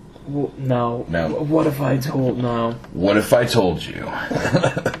 No. No. What if I told no? What if I told you?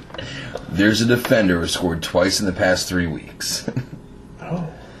 There's a defender who scored twice in the past 3 weeks. Oh.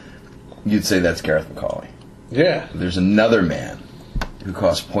 You'd say that's Gareth McCauley. Yeah. There's another man who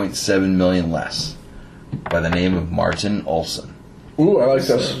costs $0.7 million less by the name of Martin Olsen, Ooh, I like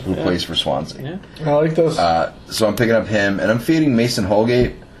this. who plays for Swansea. Yeah. I like this. So I'm picking up him, and I'm feeding Mason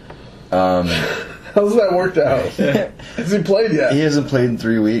Holgate. How's that worked out? Has he played yet? He hasn't played in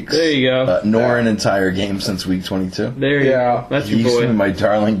 3 weeks. There you go. Nor an entire game since week 22. There you Yeah. go. That's He your used to be boy. my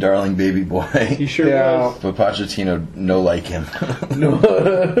darling, darling baby boy. He sure Yeah. was. But Pochettino, no like him. No.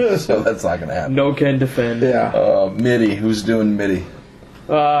 So that's not going to happen. No can defend. Yeah. Midi. Who's doing Midi?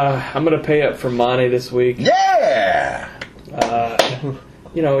 I'm gonna pay up for Monty this week. Yeah!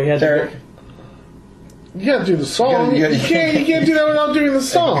 He had Derek. You gotta do the song. You gotta- You can't do that without doing the You gotta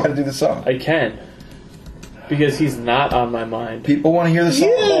song. do the song. I can. Because he's not on my mind. People want to hear the song.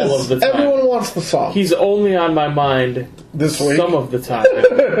 all Yes. of the time. Everyone wants the song. He's only on my mind This week. some of the time.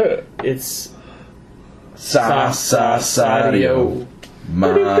 It's Sadio.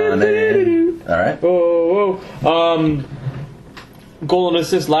 Mane. Alright. Oh, goal and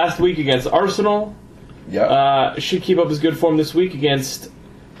assist last week against Arsenal. Yep. Should keep up his good form this week against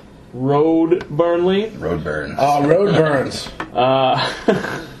Road Burnley. Road burns. Road burns.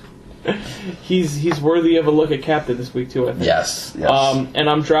 He's worthy of a look at captain this week too, I think. Yes. And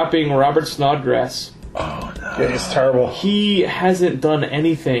I'm dropping Robert Snodgrass. Oh, no. Yeah, he's terrible. He hasn't done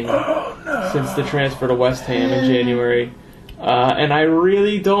anything since the transfer to West Ham in January. And I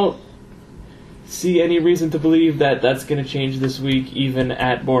really don't see any reason to believe that that's going to change this week, even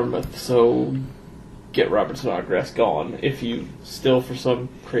at Bournemouth. So get Robert Snodgrass gone if you still, for some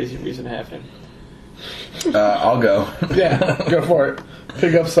crazy reason, have him. I'll go. Yeah, go for it.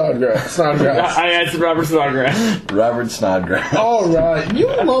 Pick up Snodgrass. I added Robert Snodgrass. Robert Snodgrass. All right. You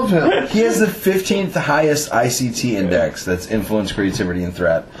love him. He has the 15th highest ICT index, that's influence, creativity, and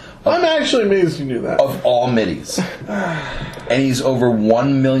threat, I'm actually amazed you knew that. of all middies. And he's over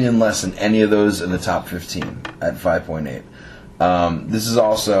 1 million less than any of those in the top 15 at 5.8. This is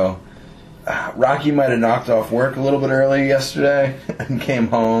also... Rocky might have knocked off work a little bit early yesterday and came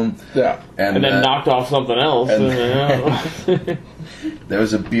home. Yeah. And then knocked off something else. There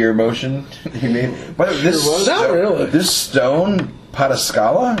was a beer motion he made. But this Not really. This Stone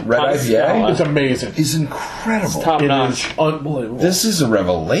Patascala Red Patascala. IPA It's amazing. is incredible. Top It notch. is unbelievable. This is a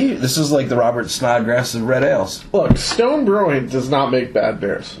revelation. This is like the Robert Snodgrass of red ales. Look, Stone Brewing does not make bad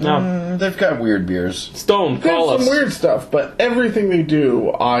beers. No. They've got weird beers. Stone, There's call some us. weird stuff, but everything they do,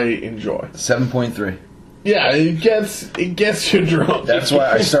 I enjoy. 7.3. Yeah, it gets you drunk. That's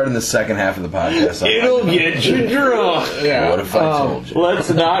why I started the second half of the podcast. It'll get you drunk. yeah. What if I told you? Let's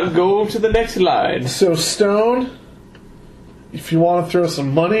not go to the next line. So Stone, if you want to throw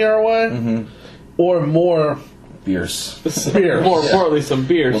some money our way, or more Beers. beer, More importantly, some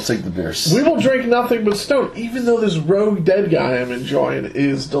beers. We'll take the beers. we will drink nothing but Stone, even though this Rogue Dead guy I'm enjoying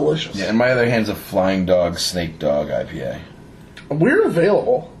is delicious. Yeah, in my other hand's a Flying Dog Snake Dog IPA. We're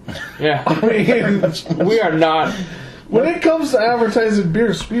available. Yeah. I mean, We are not. when it comes to advertising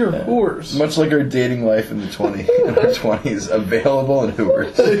beers, we are Coors. Much like our dating life in the 20s, available in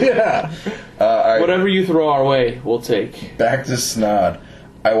Hoovers. Yeah. All right, Whatever you throw our way, we'll take. back to Snod.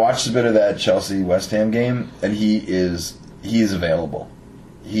 I watched a bit of that Chelsea West Ham game, and he is available.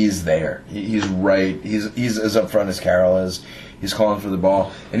 He's there. He's right. He's as upfront as Carroll is. He's calling for the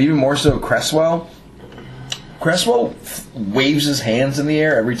ball, and even more so, Cresswell. Cresswell waves his hands in the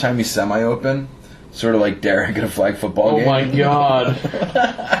air every time he's semi-open, sort of like Derek at a flag football Oh game. my god.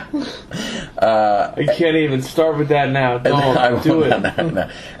 I can't even start with that now. Don't do it.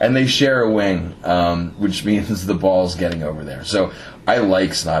 And they share a wing, which means the ball's getting over there. So I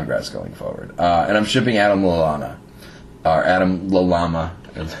like Snodgrass going forward. And I'm shipping Adam Lallana. Or Adam Lallama.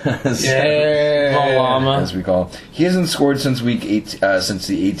 As we call him. He hasn't scored since week 8, since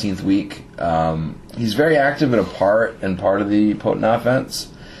the 18th week. He's very active in part of the potent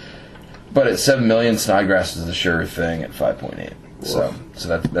offense. But at 7 million, Snodgrass is the sure thing at 5.8. So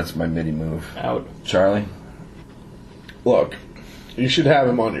that's my midi move. Out. Charlie? Look, you should have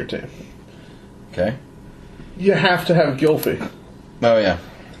him on your team. Okay. You have to have Gylfi. Oh, yeah.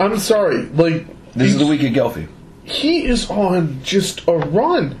 I'm sorry, like This is the week of Gelfie. he is on just a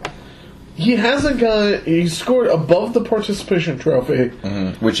run. He he scored above the participation trophy,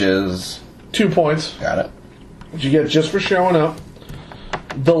 Which is... 2 points, Got it. which you get just for showing up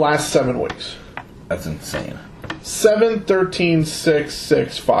the last 7 weeks. That's insane. 7, 13, 6,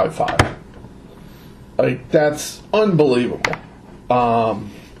 6, 5, 5. Like, that's unbelievable.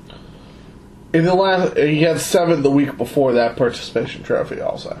 In the last, he had 7 the week before that participation trophy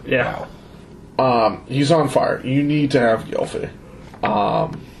also. Yeah. He's on fire. You need to have Gylfi.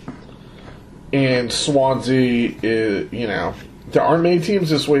 And Swansea is, there aren't many teams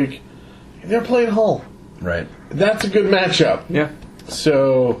this week. They're playing Hull. Right. That's a good matchup. Yeah.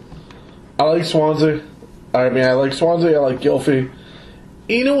 So, I like Swansea. I like Swansea. I like Gylfi.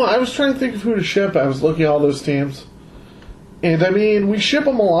 You know what? I was trying to think of who to ship. I was looking at all those teams. And, we ship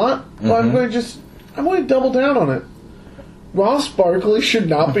them a lot. But I'm going to double down on it. Ross Barkley should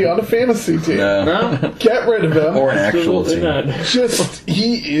not be on a fantasy team. No. Get rid of him. Or an actual Absolutely team. not.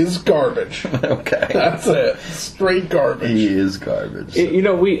 He is garbage. Okay. That's it. Straight garbage. He is garbage.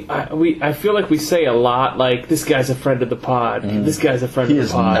 I feel like we say a lot like this guy's a friend of the pod. This guy's a friend He of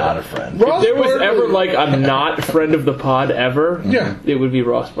is the pod. not a friend. Ross If there was Barkley, ever like a not friend of the pod ever, Yeah. it would be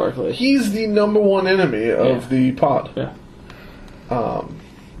Ross Barkley. he's the number one enemy of the pod. Yeah.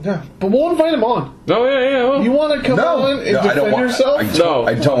 Yeah, but we'll invite him on. Oh yeah. Well, You want to come on and I don't defend want, yourself?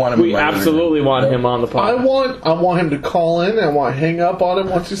 I don't want him. we in my absolutely living room. want No. him on the I pod. want him to call in. I want to hang up on him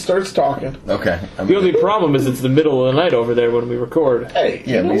once he starts talking. Okay. The only problem is it's the middle of the night over there when we record. Hey,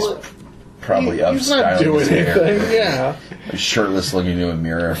 Yeah, you know but he's what? probably up He's not styling doing his hair. anything. Yeah, Shirtless, looking into a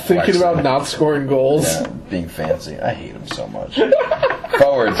mirror, thinking flexing. about not scoring goals. Yeah, being fancy. I hate him so much.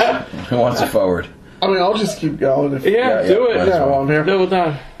 Forwards. Who wants a forward? I'll just keep going. If, Yeah, Yeah, do yeah, it. yeah, while I'm here. Double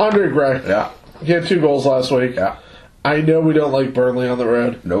down. Andre Gray. Yeah. He had 2 goals last week. Yeah. I know we don't like Burnley on the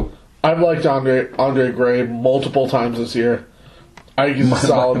road. Nope. I've liked Andre Gray multiple times this year. I think he's a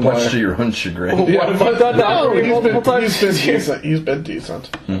solid Much to player. your own chagrin. What have I done now? No, Multiple times he's been this year? decent. He's been decent.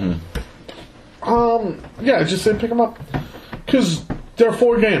 Yeah, just say pick him up. Because there are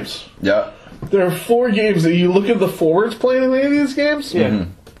 4 games. Yeah. There are 4 games that you look at the forwards playing in any of these games. Yeah.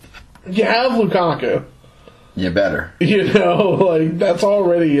 You have Lukaku. You better. That's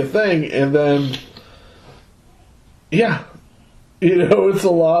already a thing. And then, yeah. It's a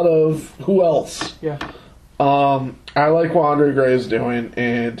lot of who else? Yeah. I like what Andre Gray is doing,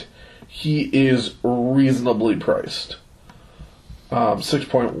 and he is reasonably priced.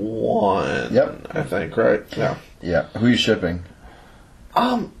 6.1. Yep. I think, right? Yeah. Yeah. Who are you shipping?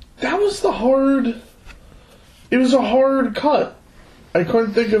 That was the hard. It was a hard cut. I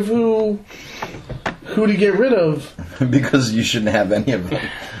couldn't think of who to get rid of. Because you shouldn't have any of them.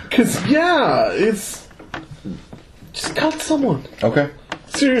 Because, yeah, it's. Just cut someone. Okay.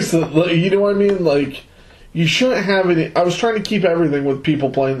 Seriously, like, you know what I mean? Like, you shouldn't have any. I was trying to keep everything with people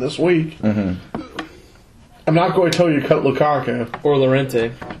playing this week. Mm-hmm. I'm not going to tell you cut Lukaku. Or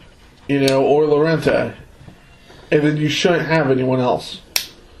Llorente. Or Llorente. And then you shouldn't have anyone else.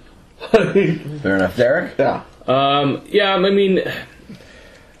 Fair enough. Derek? Yeah. Yeah, I mean,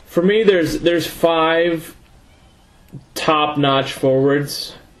 for me, there's 5 top-notch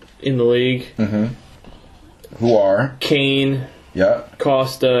forwards in the league. Mm-hmm. Who are? Kane, Yeah.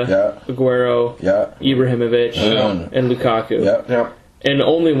 Costa, Yeah. Aguero, Yeah. Ibrahimovic, and Lukaku. Yeah. And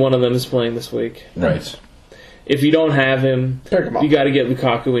only one of them is playing this week. Right. If you don't have him, Pick him up. you got to get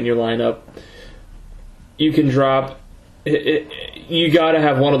Lukaku in your lineup. You can drop. You got to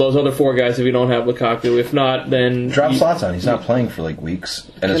have one of those other 4 guys if you don't have Lukaku. If not, then Drop Zlatan. He's not playing for like weeks,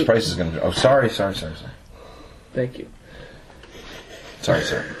 and his price is going to. Oh, sorry. Thank you. Sorry,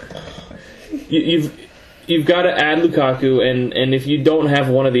 sir. You've got to add Lukaku, and if you don't have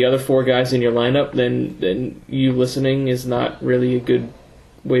one of the other 4 guys in your lineup, then you listening is not really a good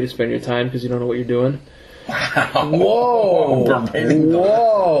way to spend your time because you don't know what you're doing. Whoa!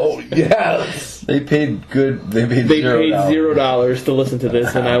 Whoa! Yes. They paid good. They paid $0 to listen to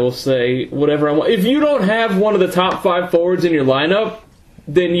this, and I will say whatever I want. If you don't have one of the top 5 forwards in your lineup,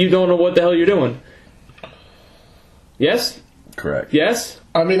 then you don't know what the hell you're doing. Yes? Correct. Yes?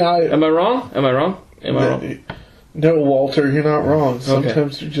 I mean, Am I wrong? Am I wrong? No, Walter, you're not wrong.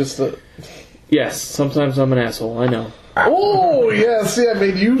 Sometimes you're just a. Yes, sometimes I'm an asshole. I know. Oh, yes, I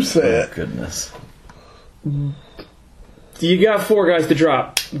made you say it. Goodness. You got 4 guys to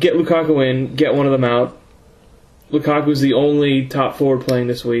drop. Get Lukaku in, get one of them out. Lukaku's the only top forward playing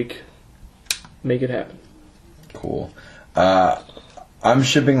this week. Make it happen. Cool. I'm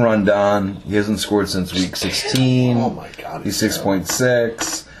shipping Rondon. He hasn't scored since week 16. Oh my God. He's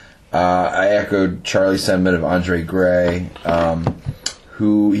 6.6. I echoed Charlie's sentiment of Andre Gray,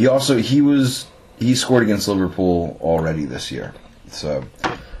 who he scored against Liverpool already this year. So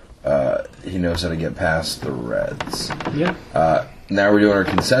he knows how to get past the Reds. Yeah. Now we're doing our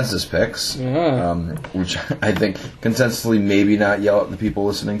consensus picks, which I think consensusly maybe not yell at the people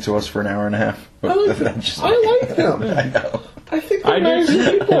listening to us for an hour and a half. I like them. I know. I think they're nice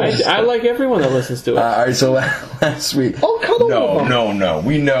people. I like everyone that listens to it. All right, so last week. Oh, come on. No.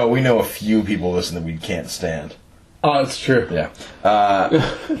 We know a few people listen that we can't stand. Oh, it's true. Yeah.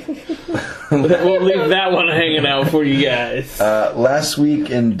 We'll leave that one hanging out for you guys. Last week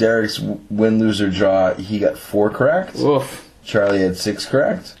in Derek's win, lose, or draw, he got 4 correct. Oof. Charlie had 6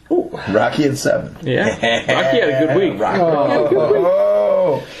 correct. Ooh. Rocky had 7. Yeah. Rocky had a good week.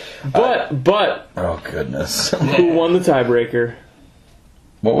 But Oh, goodness. who won the tiebreaker?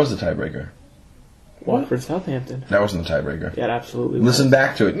 What was the tiebreaker? Watford Southampton. That wasn't the tiebreaker. Yeah, it absolutely. Listen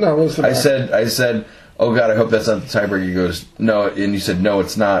back to it. No, listen I back. said, oh God, I hope that's not the tiebreaker. He goes, no, and you said, no,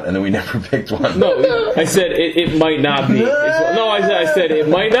 it's not, and then we never picked one. No, I said it might not be. I said it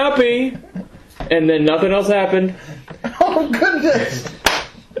might not be, and then nothing else happened. Oh, goodness.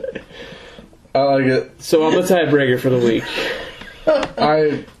 I like it. So I'm the tiebreaker for the week.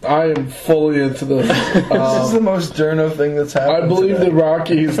 I am fully into this. This is the most Durno thing that's happened. I believe today. that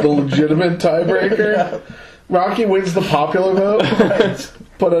Rocky is the legitimate tiebreaker. Yeah. Rocky wins the popular vote,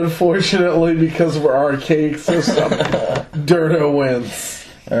 but unfortunately, because of our archaic system, Durno wins.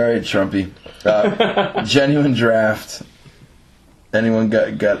 All right, Trumpy. Genuine draft. Anyone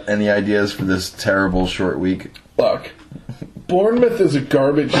got any ideas for this terrible short week? Look, Bournemouth is a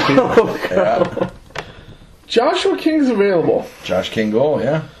garbage team. Yeah. Joshua King's available. Josh King goal,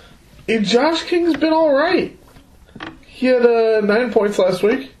 yeah. And Josh King's been all right. He had 9 points last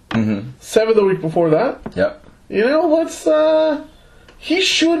week. Mm-hmm. 7 the week before that. Yep. He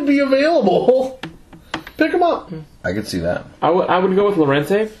should be available. Pick him up. I could see that. I would go with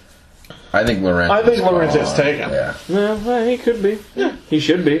Llorente. I think Llorente's taken. Yeah. Well, he could be. Yeah. He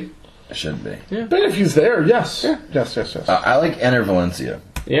should be. Should be. Yeah. But if he's there, yes. Yeah. Yes. I like Ener Valencia.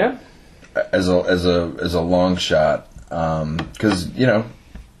 Yeah. As a long shot, because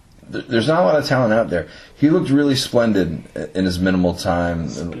there's not a lot of talent out there. He looked really splendid in his minimal time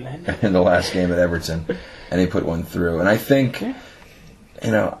in the last game at Everton, and he put one through. And I think,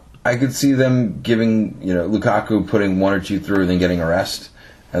 I could see them giving Lukaku putting 1 or 2 through, and then getting a rest,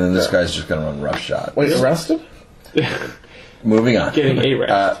 And then this guy's just going to run roughshod. Wait, arrested? Moving on. Getting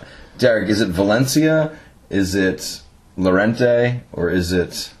A-Rest. Derek, is it Valencia? Is it Lorente? Or is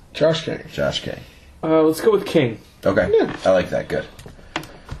it Josh King. Josh King? Let's go with King. Okay. Yeah. I like that. Good.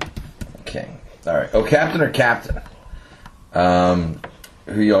 King. All right. Oh, captain or captain?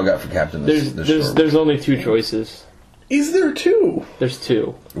 Who y'all got for captain this short There's only two choices. Is there two? There's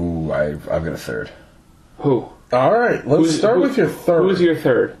two. Ooh, I've got a third. Who? All right, let's start with your third. Who's your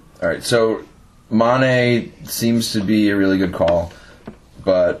third? All right, so Mane seems to be a really good call,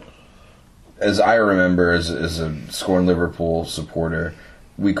 but as I remember, as a scorned Liverpool supporter,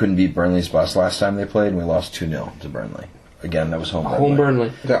 we couldn't beat Burnley's bus last time they played, and we lost 2-0 to Burnley. Again, that was home Burnley. Home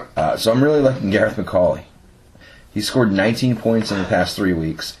Burnley. Yeah. So I'm really liking Gareth McCauley. He scored 19 points in the past 3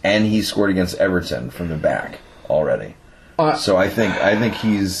 weeks, and he scored against Everton from the back already. So I think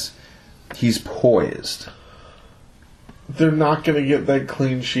he's poised. They're not going to get that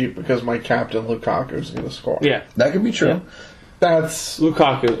clean sheet because my captain Lukaku is going to score. Yeah. That could be true. Yeah. That's.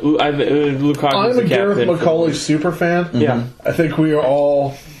 Lukaku. Lukaku's I'm the a Gareth captain. McCauley super fan. Yeah. I think we are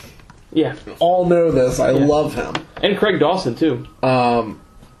all know this. I love him. And Craig Dawson, too. I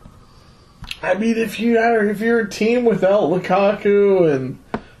mean, if you're a team without Lukaku and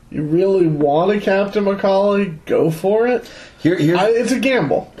you really want to captain McCauley, go for it. It's a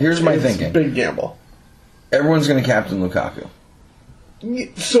gamble. Here's my it's thinking. A big gamble. Everyone's going to captain Lukaku.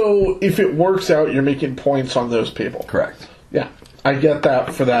 So if it works out, you're making points on those people. Correct. Yeah, I get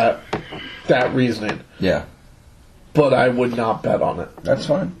that for that reasoning. Yeah. But I would not bet on it. That's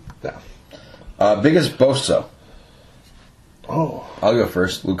fine. Yeah. Biggest boso. Oh. I'll go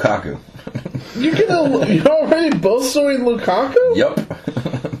first. Lukaku. You're already bosoing Lukaku? Yep.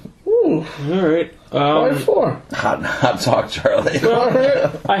 Ooh. All right. Why for? Hot talk, Charlie. All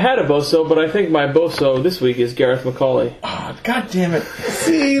right. I had a Boso, but I think my Boso this week is Gareth McCauley. Oh, God damn it.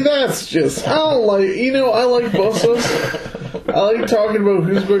 See, that's just... I don't like... I like bosos. I like talking about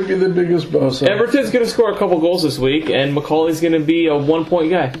who's going to be the biggest boso. Everton's going to score a couple goals this week, and McCauley's going to be a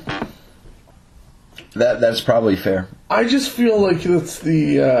 1-point guy. That's probably fair. I just feel like it's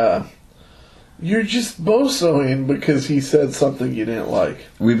the... You're just bosoing because he said something you didn't like.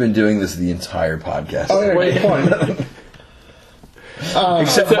 We've been doing this the entire podcast. Oh, yeah, good point.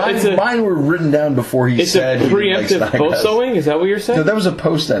 Except mine were written down before he said... It's a preemptive bosoing? Is that what you're saying? No, that was a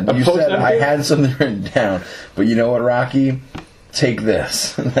post-ed. You said I had something written down. But you know what, Rocky? Take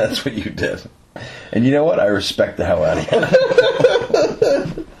this. That's what you did. And you know what? I respect the hell out of you.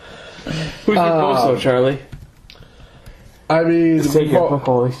 Who's your Boso, Charlie? I mean... Just say Gareth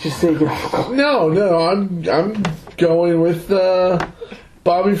McCauley. Just say Gareth McCauley. No, I'm going with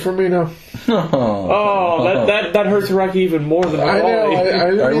Bobby Firmino. Oh, that hurts Rocky even more than McCauley. I know. I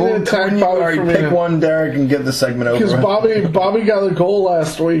didn't mean to attack Bobby Firmino. Pick one, Derek, and get the segment over. Because Bobby got a goal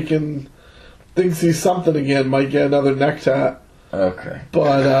last week and thinks he's something again. Might get another neck tat. Okay.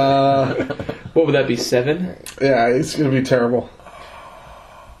 But, what would that be, 7? yeah, it's going to be terrible.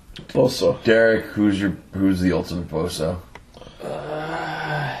 Boso. Derek, who's the ultimate Boso?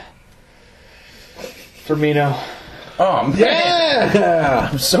 Firmino. Oh, man. Yeah!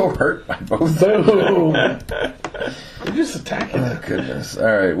 I'm so hurt by both. Boom! You're just attacking Oh, it. goodness. All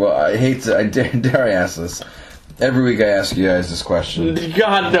right. Well, dare I ask this? Every week I ask you guys this question.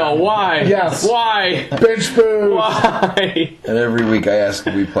 God, no. Why? Yes. Why? Bench boost! Why? And every week I ask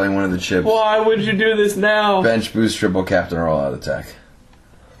if we play one of the chips. Why would you do this now? Bench, boost, triple captain, or all out attack.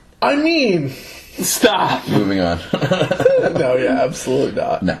 I mean... Stop. Moving on. No, yeah, absolutely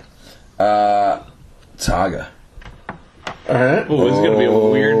not. No. Taga. Alright. Ooh, it's going to be a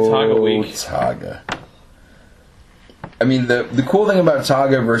weird Taga week. Taga. I mean, the cool thing about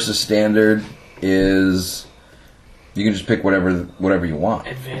Taga versus Standard is you can just pick whatever you want.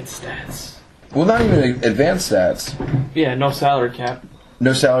 Advanced stats. Well, not even advanced stats. Yeah, no salary cap.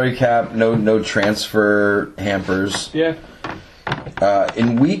 No salary cap, no transfer hampers. Yeah.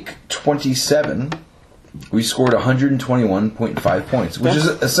 In week 27, we scored 121.5 points, which is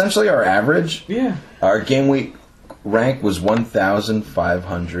essentially our average. Yeah. Our game week rank was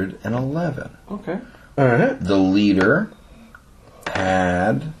 1,511. Okay. Alright. The leader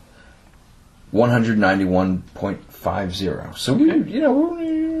had 191.50. So we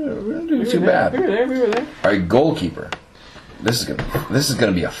didn't do too bad. We were there. Our goalkeeper. This is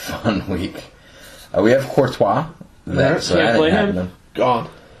gonna be a fun week. We have Courtois. Can't play him. Gone.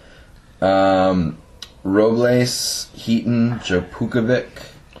 Robles, Heaton, Jopukovic.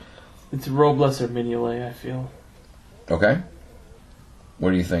 It's Robles or Mignolet, I feel. Okay.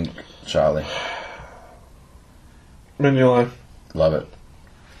 What do you think, Charlie? Mignolet. Love it.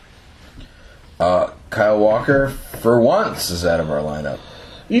 Kyle Walker, for once, is out of our lineup.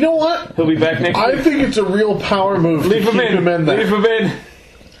 You know what? He'll be back next I week. think it's a real power move Leave to him keep in. him in there. Leave him in.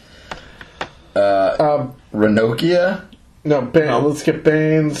 Ranocchia? No, let's get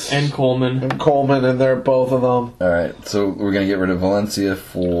Baines And Coleman. and Coleman in there, both of them. All right, so we're going to get rid of Valencia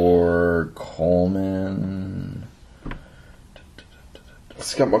for Coleman.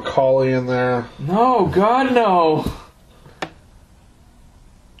 Let's get McCauley in there. No, God, no.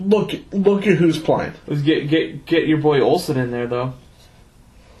 Look at who's playing. Let's get your boy Olsen in there, though.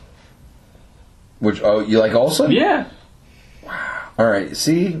 You like Olsen? Yeah. All right,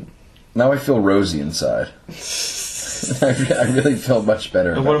 see? Now I feel rosy inside. I really feel much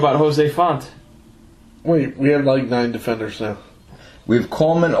better. And what about Jose Font? Wait, we have like 9 defenders now. We have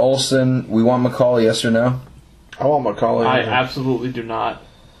Coleman, Olsen. We want McCauley, yes or no? I want McCauley. I in there. absolutely do not.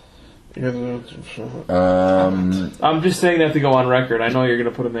 I'm just saying that to go on record. I know you're going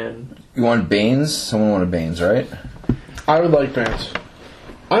to put him in. You want Baines? Someone wanted Baines, right? I would like Baines.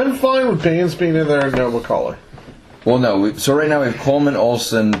 I'm fine with Baines being in there and no McCauley. Well, no. So right now we have Coleman,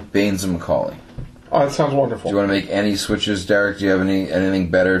 Olsen, Baines, and McCauley. Oh, that sounds wonderful. Do you want to make any switches, Derek? Do you have anything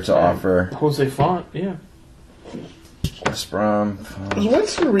better to offer? Jose Font, yeah. West Brom. Is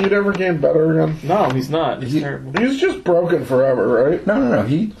Winston Reed ever getting better again? No, he's not. He's terrible. He's just broken forever, right? No.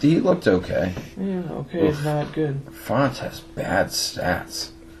 He looked okay. Yeah, okay, it's not good. Font has bad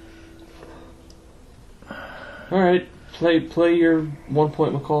stats. All right, play your 1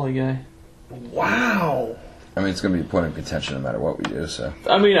 point McCauley guy. Wow. I mean, it's going to be a point of contention no matter what we do. So.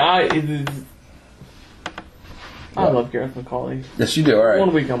 I mean, I love Gareth McCauley. Yes, you do. All right.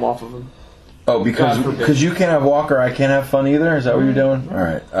 1 week I'm off of him. Oh, because God forbid. because you can't have Walker, I can't have fun either. Is that what you're doing? All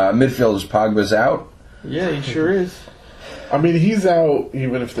right. Midfielders, Pogba's out. Yeah, he sure is. I mean, he's out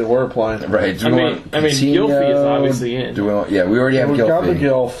even if they were playing. Right. Do we want I mean, Coutinho? Gylfi is obviously in. Do we want? Yeah, we already have We've Gylfi. got the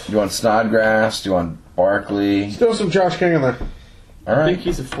Gilf. Do you want Snodgrass? Do you want Barkley? Still some Josh King in there. All I right. think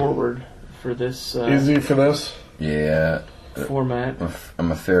he's a forward for this Is he for this? Yeah. format.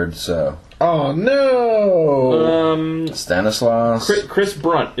 I'm a third so. Oh, no! Stanislas. Chris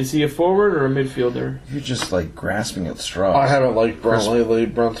Brunt, is he a forward or a midfielder? You're just like grasping at straws. I haven't liked Brunt lately.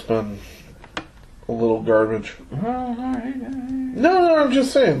 Brunt's been a little garbage. Oh, all right. No, I'm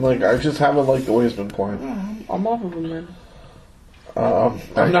just saying. Like, I just haven't liked the way he's been playing. I'm off of him, man.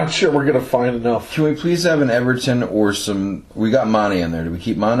 I'm not sure we're gonna find enough. Can we please have an Everton or some? We got Mane in there. Do we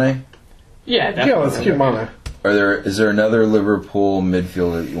keep Mane? Yeah, Yeah, let's keep him on there. Is there another Liverpool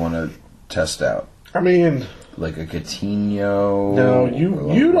midfielder that you want to test out? I mean, Like a Coutinho? no,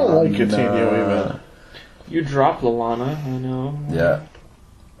 you don't like Coutinho even. You dropped Lallana, I know. Yeah.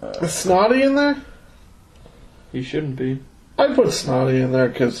 Is Snotty in there? He shouldn't be. I'd put Snotty in there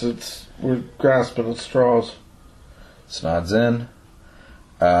because we're grasping at straws. Snod's in.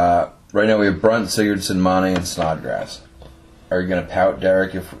 Right now we have Brunt, Sigurdsson, Mane, and Snodgrass. Are you going to pout,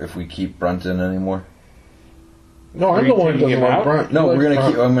 Derek, if we keep Brunt in anymore? No, Are I'm you the one who taking doesn't him like out? Brunt. No, You like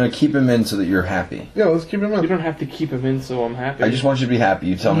Brunt. I'm going to keep him in so that you're happy. Yeah, let's keep him You in. don't have to keep him in, so I'm happy. I just want you to be happy.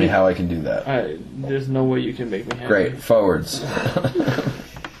 You tell me how I can do that. There's no way you can make me happy. Great. Forwards.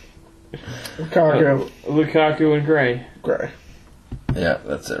 Lukaku, Lukaku and Gray. Gray. Yeah,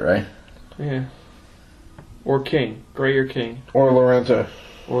 that's it, right? Yeah. Or King. Gray or King. Or Lorente.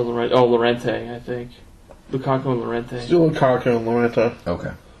 Or Lorente. Oh, Lorente, I think. Lukaku and Lorente. Let's do Lukaku and Lorente.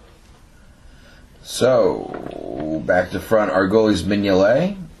 Okay. So, back to front. Our goalie's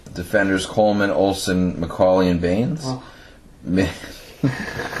Mignolet. Defenders Coleman, Olsen, McCauley, and Baines. Oh.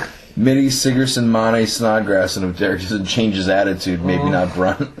 Mitty, Sigurdsson, Mane, Snodgrass, and if Derek doesn't change his attitude, maybe not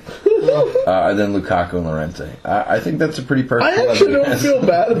Brunt. And then Lukaku and Lorente. I think that's a pretty perfect. I actually don't 11. feel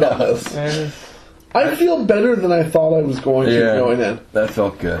bad about this. I feel better than I thought I was going to going in. That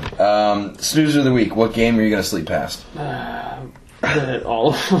felt good. Snoozer of the week. What game are you going to sleep past?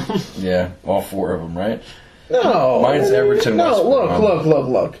 All of them. Yeah, all 4 of them, right? No. Mine's Everton, West Brom.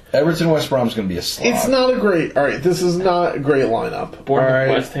 Look. Everton West Brom's going to be a slog. It's not a great... Alright, this is not a great lineup. Bournemouth, alright?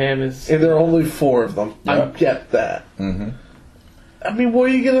 West Ham is... And there are only 4 of them. I Yep. get that. Mm-hmm. I mean, what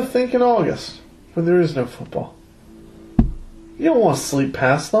are you going to think in August when there is no football? You don't want to sleep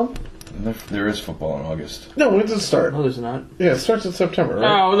past them. There is football in August. No, when does it start? No, there's not. Yeah, it starts in September,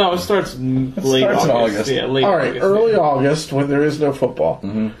 right? Oh, no, it starts late starts in August. August. Yeah, late All right, August. early August when there is no football.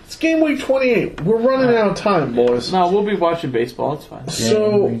 Mm-hmm. It's game week 28. We're running out of time, boys. No, we'll be watching baseball. It's fine.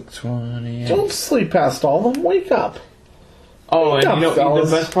 So, Game week 28. don't sleep past all of them. Wake up. Oh, and up, you know fellas.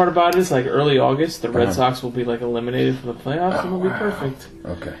 the best part about it is like early August, the Red Uh-huh. Sox will be like eliminated from the playoffs, and it'll be wow. perfect.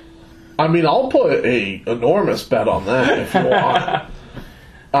 Okay. I mean, I'll put a enormous bet on that if you want.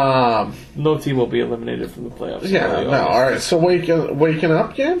 No team will be eliminated from the playoffs. Yeah, early no. August. All right. So waking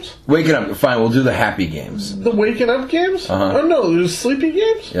up games. Waking up. Fine, we'll do the happy games. The waking up games. Uh-huh. Oh no, there's sleepy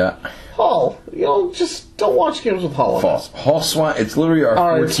games. Yeah. Hull. Just don't watch games with Hull. False. Hall Swan. It's literally our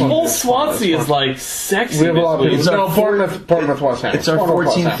All right, 14th. Whole Swansea is like sexy. We have a lot of this people. week. No, Bournemouth, West Ham. It's our Bournemouth,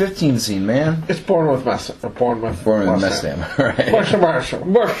 West 14, Ham. 15 scene, man. It's Bournemouth, Bournemouth, Mess Ham. All right. Marshall.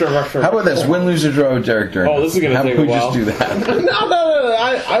 Russia. How about this? Win, lose, or draw with Derek Durden. Oh, this is gonna How take about a we while. just do that? No.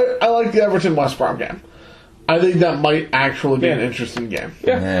 I like the Everton West Brom game. I think that might actually be an interesting game.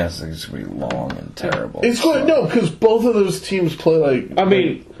 Yeah, it's going to be long and terrible. It's going because both of those teams play like. I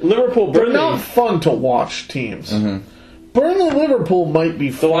mean, Liverpool, they're Burnley. not fun to watch teams. Mm-hmm. Burnley Liverpool might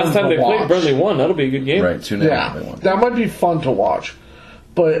be fun The last time to they watch. played, Burnley won. That'll be a good game. Right, 2-0. Yeah, They won. that might be fun to watch.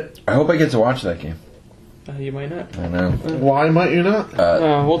 But I hope I get to watch that game. You might not. I know. why might you not?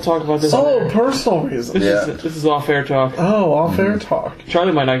 We'll talk about this. Oh, personal reasons. Yeah. This is off-air talk. Oh, off-air talk.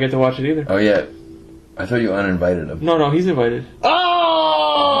 Charlie might not get to watch it either. Oh, yeah. I thought you uninvited him. No, he's invited.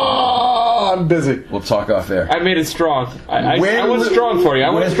 Oh, I'm busy. We'll talk off air. I made it strong. I Win, went strong for you. I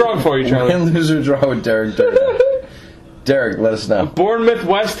went strong for you, Charlie. Win, lose, or draw with Derek Durden. Derek, let us know. Bournemouth,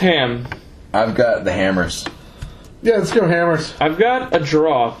 West Ham. I've got the Hammers. Yeah, let's go Hammers. I've got a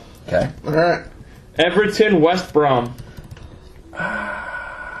draw. Okay. All right. Everton, West Brom.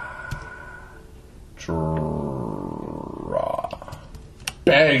 Draw.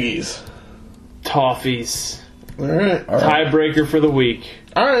 Baggies. Toffees. All right. All right. Tiebreaker for the week.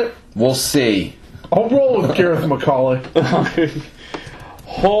 All right. We'll see. I'll roll with Gareth McCauley.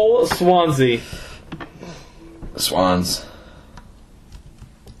 Hull, Swansea. Swans.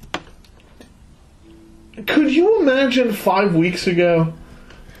 Could you imagine 5 weeks ago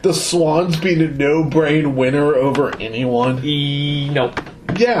the Swans being a no-brain winner over anyone? No.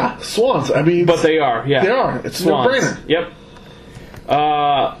 Yeah, Swans. I mean, But they are, yeah. They are. It's a Swans. no-brainer.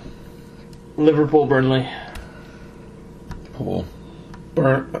 Yep. Liverpool, Burnley. Pool.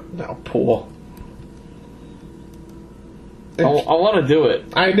 Pool. I want to do it.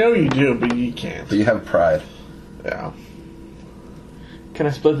 I know you do, but you can't. But you have pride. Yeah. Can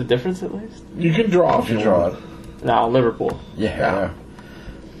I split the difference at least? You can draw if you Draw want. it. No, Liverpool. Yeah.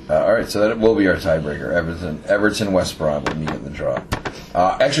 All right, so that will be our tiebreaker. Everton, West Brom will meet in the draw.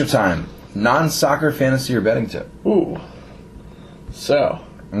 Extra time. Non-soccer fantasy or betting tip. Ooh. So.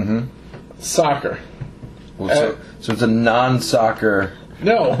 Soccer. Well, so it's a non-soccer.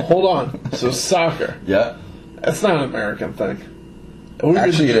 No, hold on. So soccer. Yeah. That's not an American thing.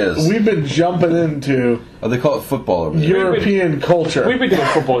 Actually, it is. We've been jumping into Oh, they call it football over there. European culture We've been doing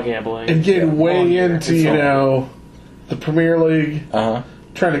football gambling. and getting way all year. into, It's all- the Premier League, Uh-huh.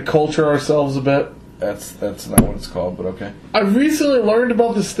 trying to culture ourselves a bit. That's not what it's called, but okay. I recently learned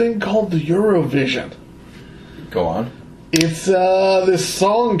about this thing called the Eurovision. Go on. It's this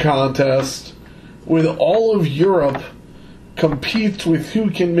song contest with all of Europe competes with who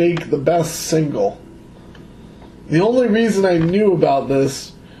can make the best single. The only reason I knew about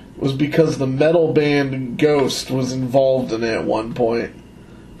this was because the metal band Ghost was involved in it at one point.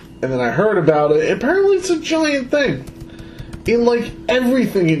 And then I heard about it. Apparently it's a giant thing. In like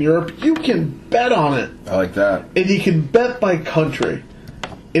everything in Europe, you can bet on it. I like that. And you can bet by country.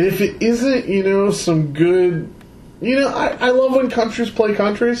 And if it isn't, some good... I love when countries play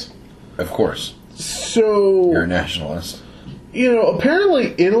countries. Of course. So... You're a nationalist.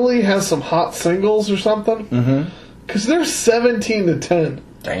 apparently Italy has some hot singles or something. Mm-hmm. Because they're 17-10.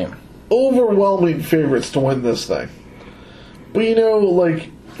 Damn. Overwhelming favorites to win this thing. But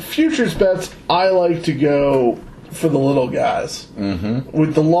futures bets, I like to go for the little guys. Mm-hmm.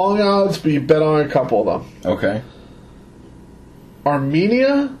 With the long odds, but you bet on a couple of them. Okay.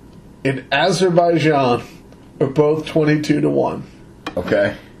 Armenia and Azerbaijan are both 22-1.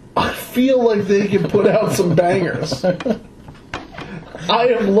 Okay. I feel like they can put out some bangers. I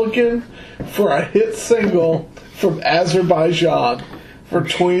am looking for a hit single from Azerbaijan for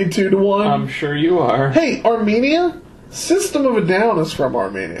 22-1. I'm sure you are. Hey, Armenia? System of a Down is from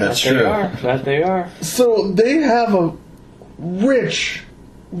Armenia. That's They true. are. That they are. So they have a rich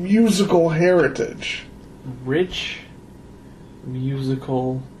musical heritage. Rich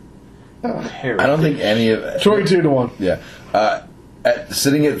musical heritage. I don't think any of 22-1. Yeah.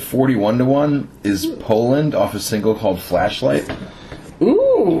 Sitting at 41-1 is Poland off a single called Flashlight.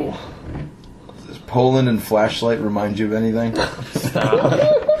 Ooh. Does Poland and Flashlight remind you of anything? All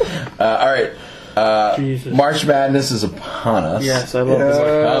right. Jesus. March Madness is upon us. Yes, I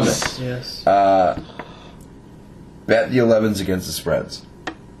love Yes. this. Yes. Bet the 11s against the spreads.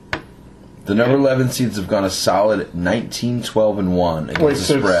 The number 11 seeds have gone a solid 19-12-1 against Wait, the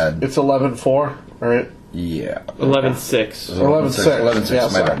so spread. it's 11-4, right? Yeah. 11-6. 11-6. 11-6. Yeah, my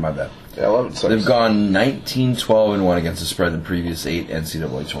sorry. bad, my bad. Yeah, 11-6. They've gone 19-12-1 against the spread in the previous 8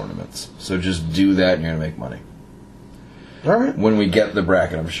 NCAA tournaments. So just do that and you're going to make money. All right. When we get the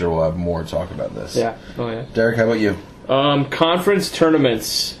bracket, I'm sure we'll have more talk about this. Yeah. Oh, yeah. Derek, how about you? Conference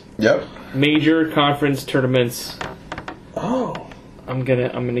tournaments. Yep. Major conference tournaments. Oh. I'm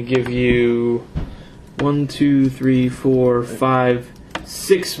gonna give you 1, 2, 3, 4, 5,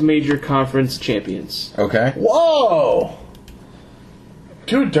 6 major conference champions. Okay. Whoa!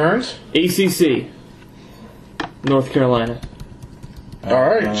 Dude, Derns. ACC. North Carolina. All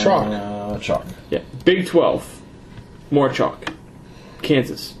right, chalk. Chalk. Yeah. Big 12. More chalk.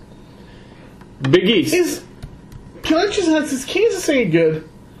 Kansas. Big East. Can I just ask, is Kansas any good?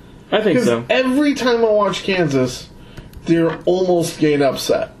 I think Because so. every time I watch Kansas, they're almost getting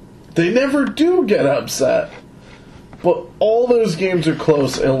upset. They never do get upset. But all those games are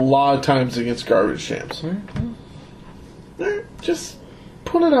close, and a lot of times against garbage champs. Just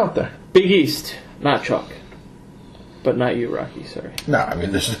put it out there. Big East. Not chalk. But not you, Rocky. Sorry. No, I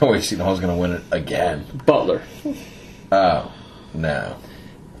mean, there's no way Seton Hall's going to win it again. Butler. Oh, no.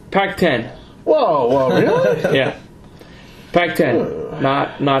 Pac-10. Whoa, really? Yeah. Pac-10.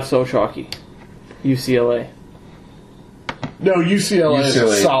 Not so chalky. UCLA. No, UCLA is a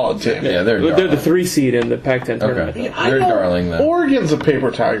UCLA solid team. Yeah, they're They're the darling. 3 seed in the Pac-10 tournament. Okay. I They're know darling, though. Oregon's a paper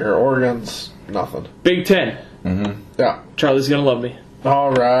tiger. Oregon's nothing. Big 10. Yeah. Charlie's gonna love me. All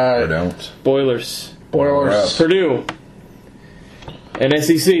Or right. don't. Boilers. Boilers. Purdue. And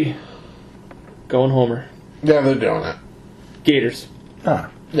SEC. Going Homer. Yeah, they're doing it. Gators.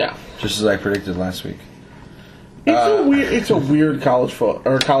 Ah, Yeah. just as I predicted last week. It's a weird college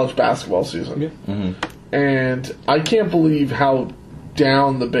college basketball season. Yeah. And I can't believe how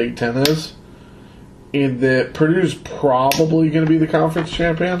down the Big Ten is. In that Purdue's probably going to be the conference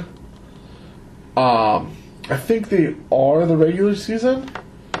champion. I think they are the regular season.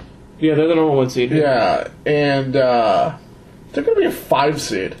 Yeah, they're the number 1 seed. Yeah, and they're going to be a 5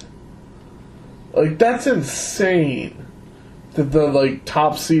 seed. Like, that's insane. That the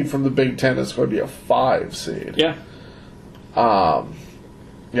top seed from the Big Ten is going to be a 5 seed. Yeah.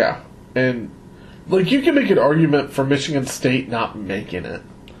 Yeah, and you can make an argument for Michigan State not making it.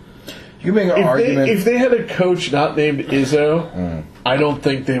 You can make an argument. If they had a coach not named Izzo, I don't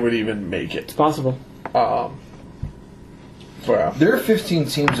think they would even make it. It's possible. Well, There are 15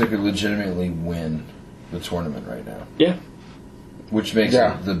 teams that could legitimately win the tournament right now, Yeah. which makes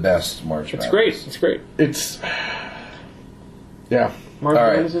Yeah. it the best March It's Madness. great. It's great. it's yeah. March All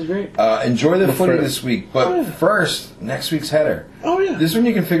right. Madness is great. Enjoy the footy for- this week, but first, next week's header. Oh yeah. This one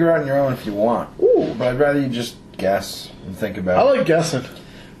you can figure out on your own if you want. Ooh. But I'd rather you just guess and think about I it. like guessing.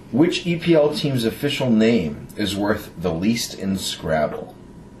 Which EPL team's official name is worth the least in Scrabble?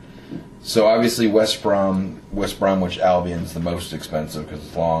 So obviously West Bromwich Albion's the most expensive because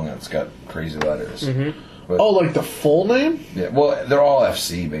it's long and it's got crazy letters. Mm-hmm. But, Oh, like the full name yeah, well, they're all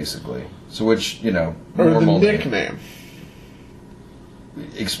FC basically. So which, or the normal name. nickname?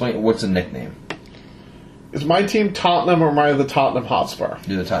 Explain what's a nickname. Is my team Tottenham or am I the Tottenham Hotspur?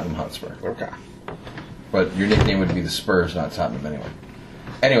 You're the Tottenham Hotspur, Okay. but your nickname would be the Spurs, not Tottenham anyway.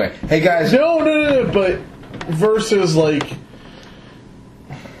 Anyway, hey guys. No. But versus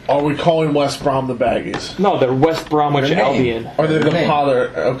are we calling West Brom the Baggies? No, they're West Bromwich Their name. Albion. Are they the Name.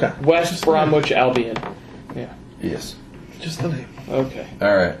 Potter? Okay. West Bromwich Albion. Yeah. Yes. Just the name. Okay.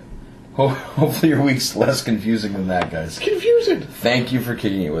 All right. Hopefully your week's less confusing than that, guys. Confusing. Thank you for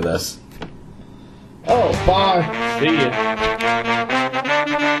kicking it with us. Oh, bye. See ya.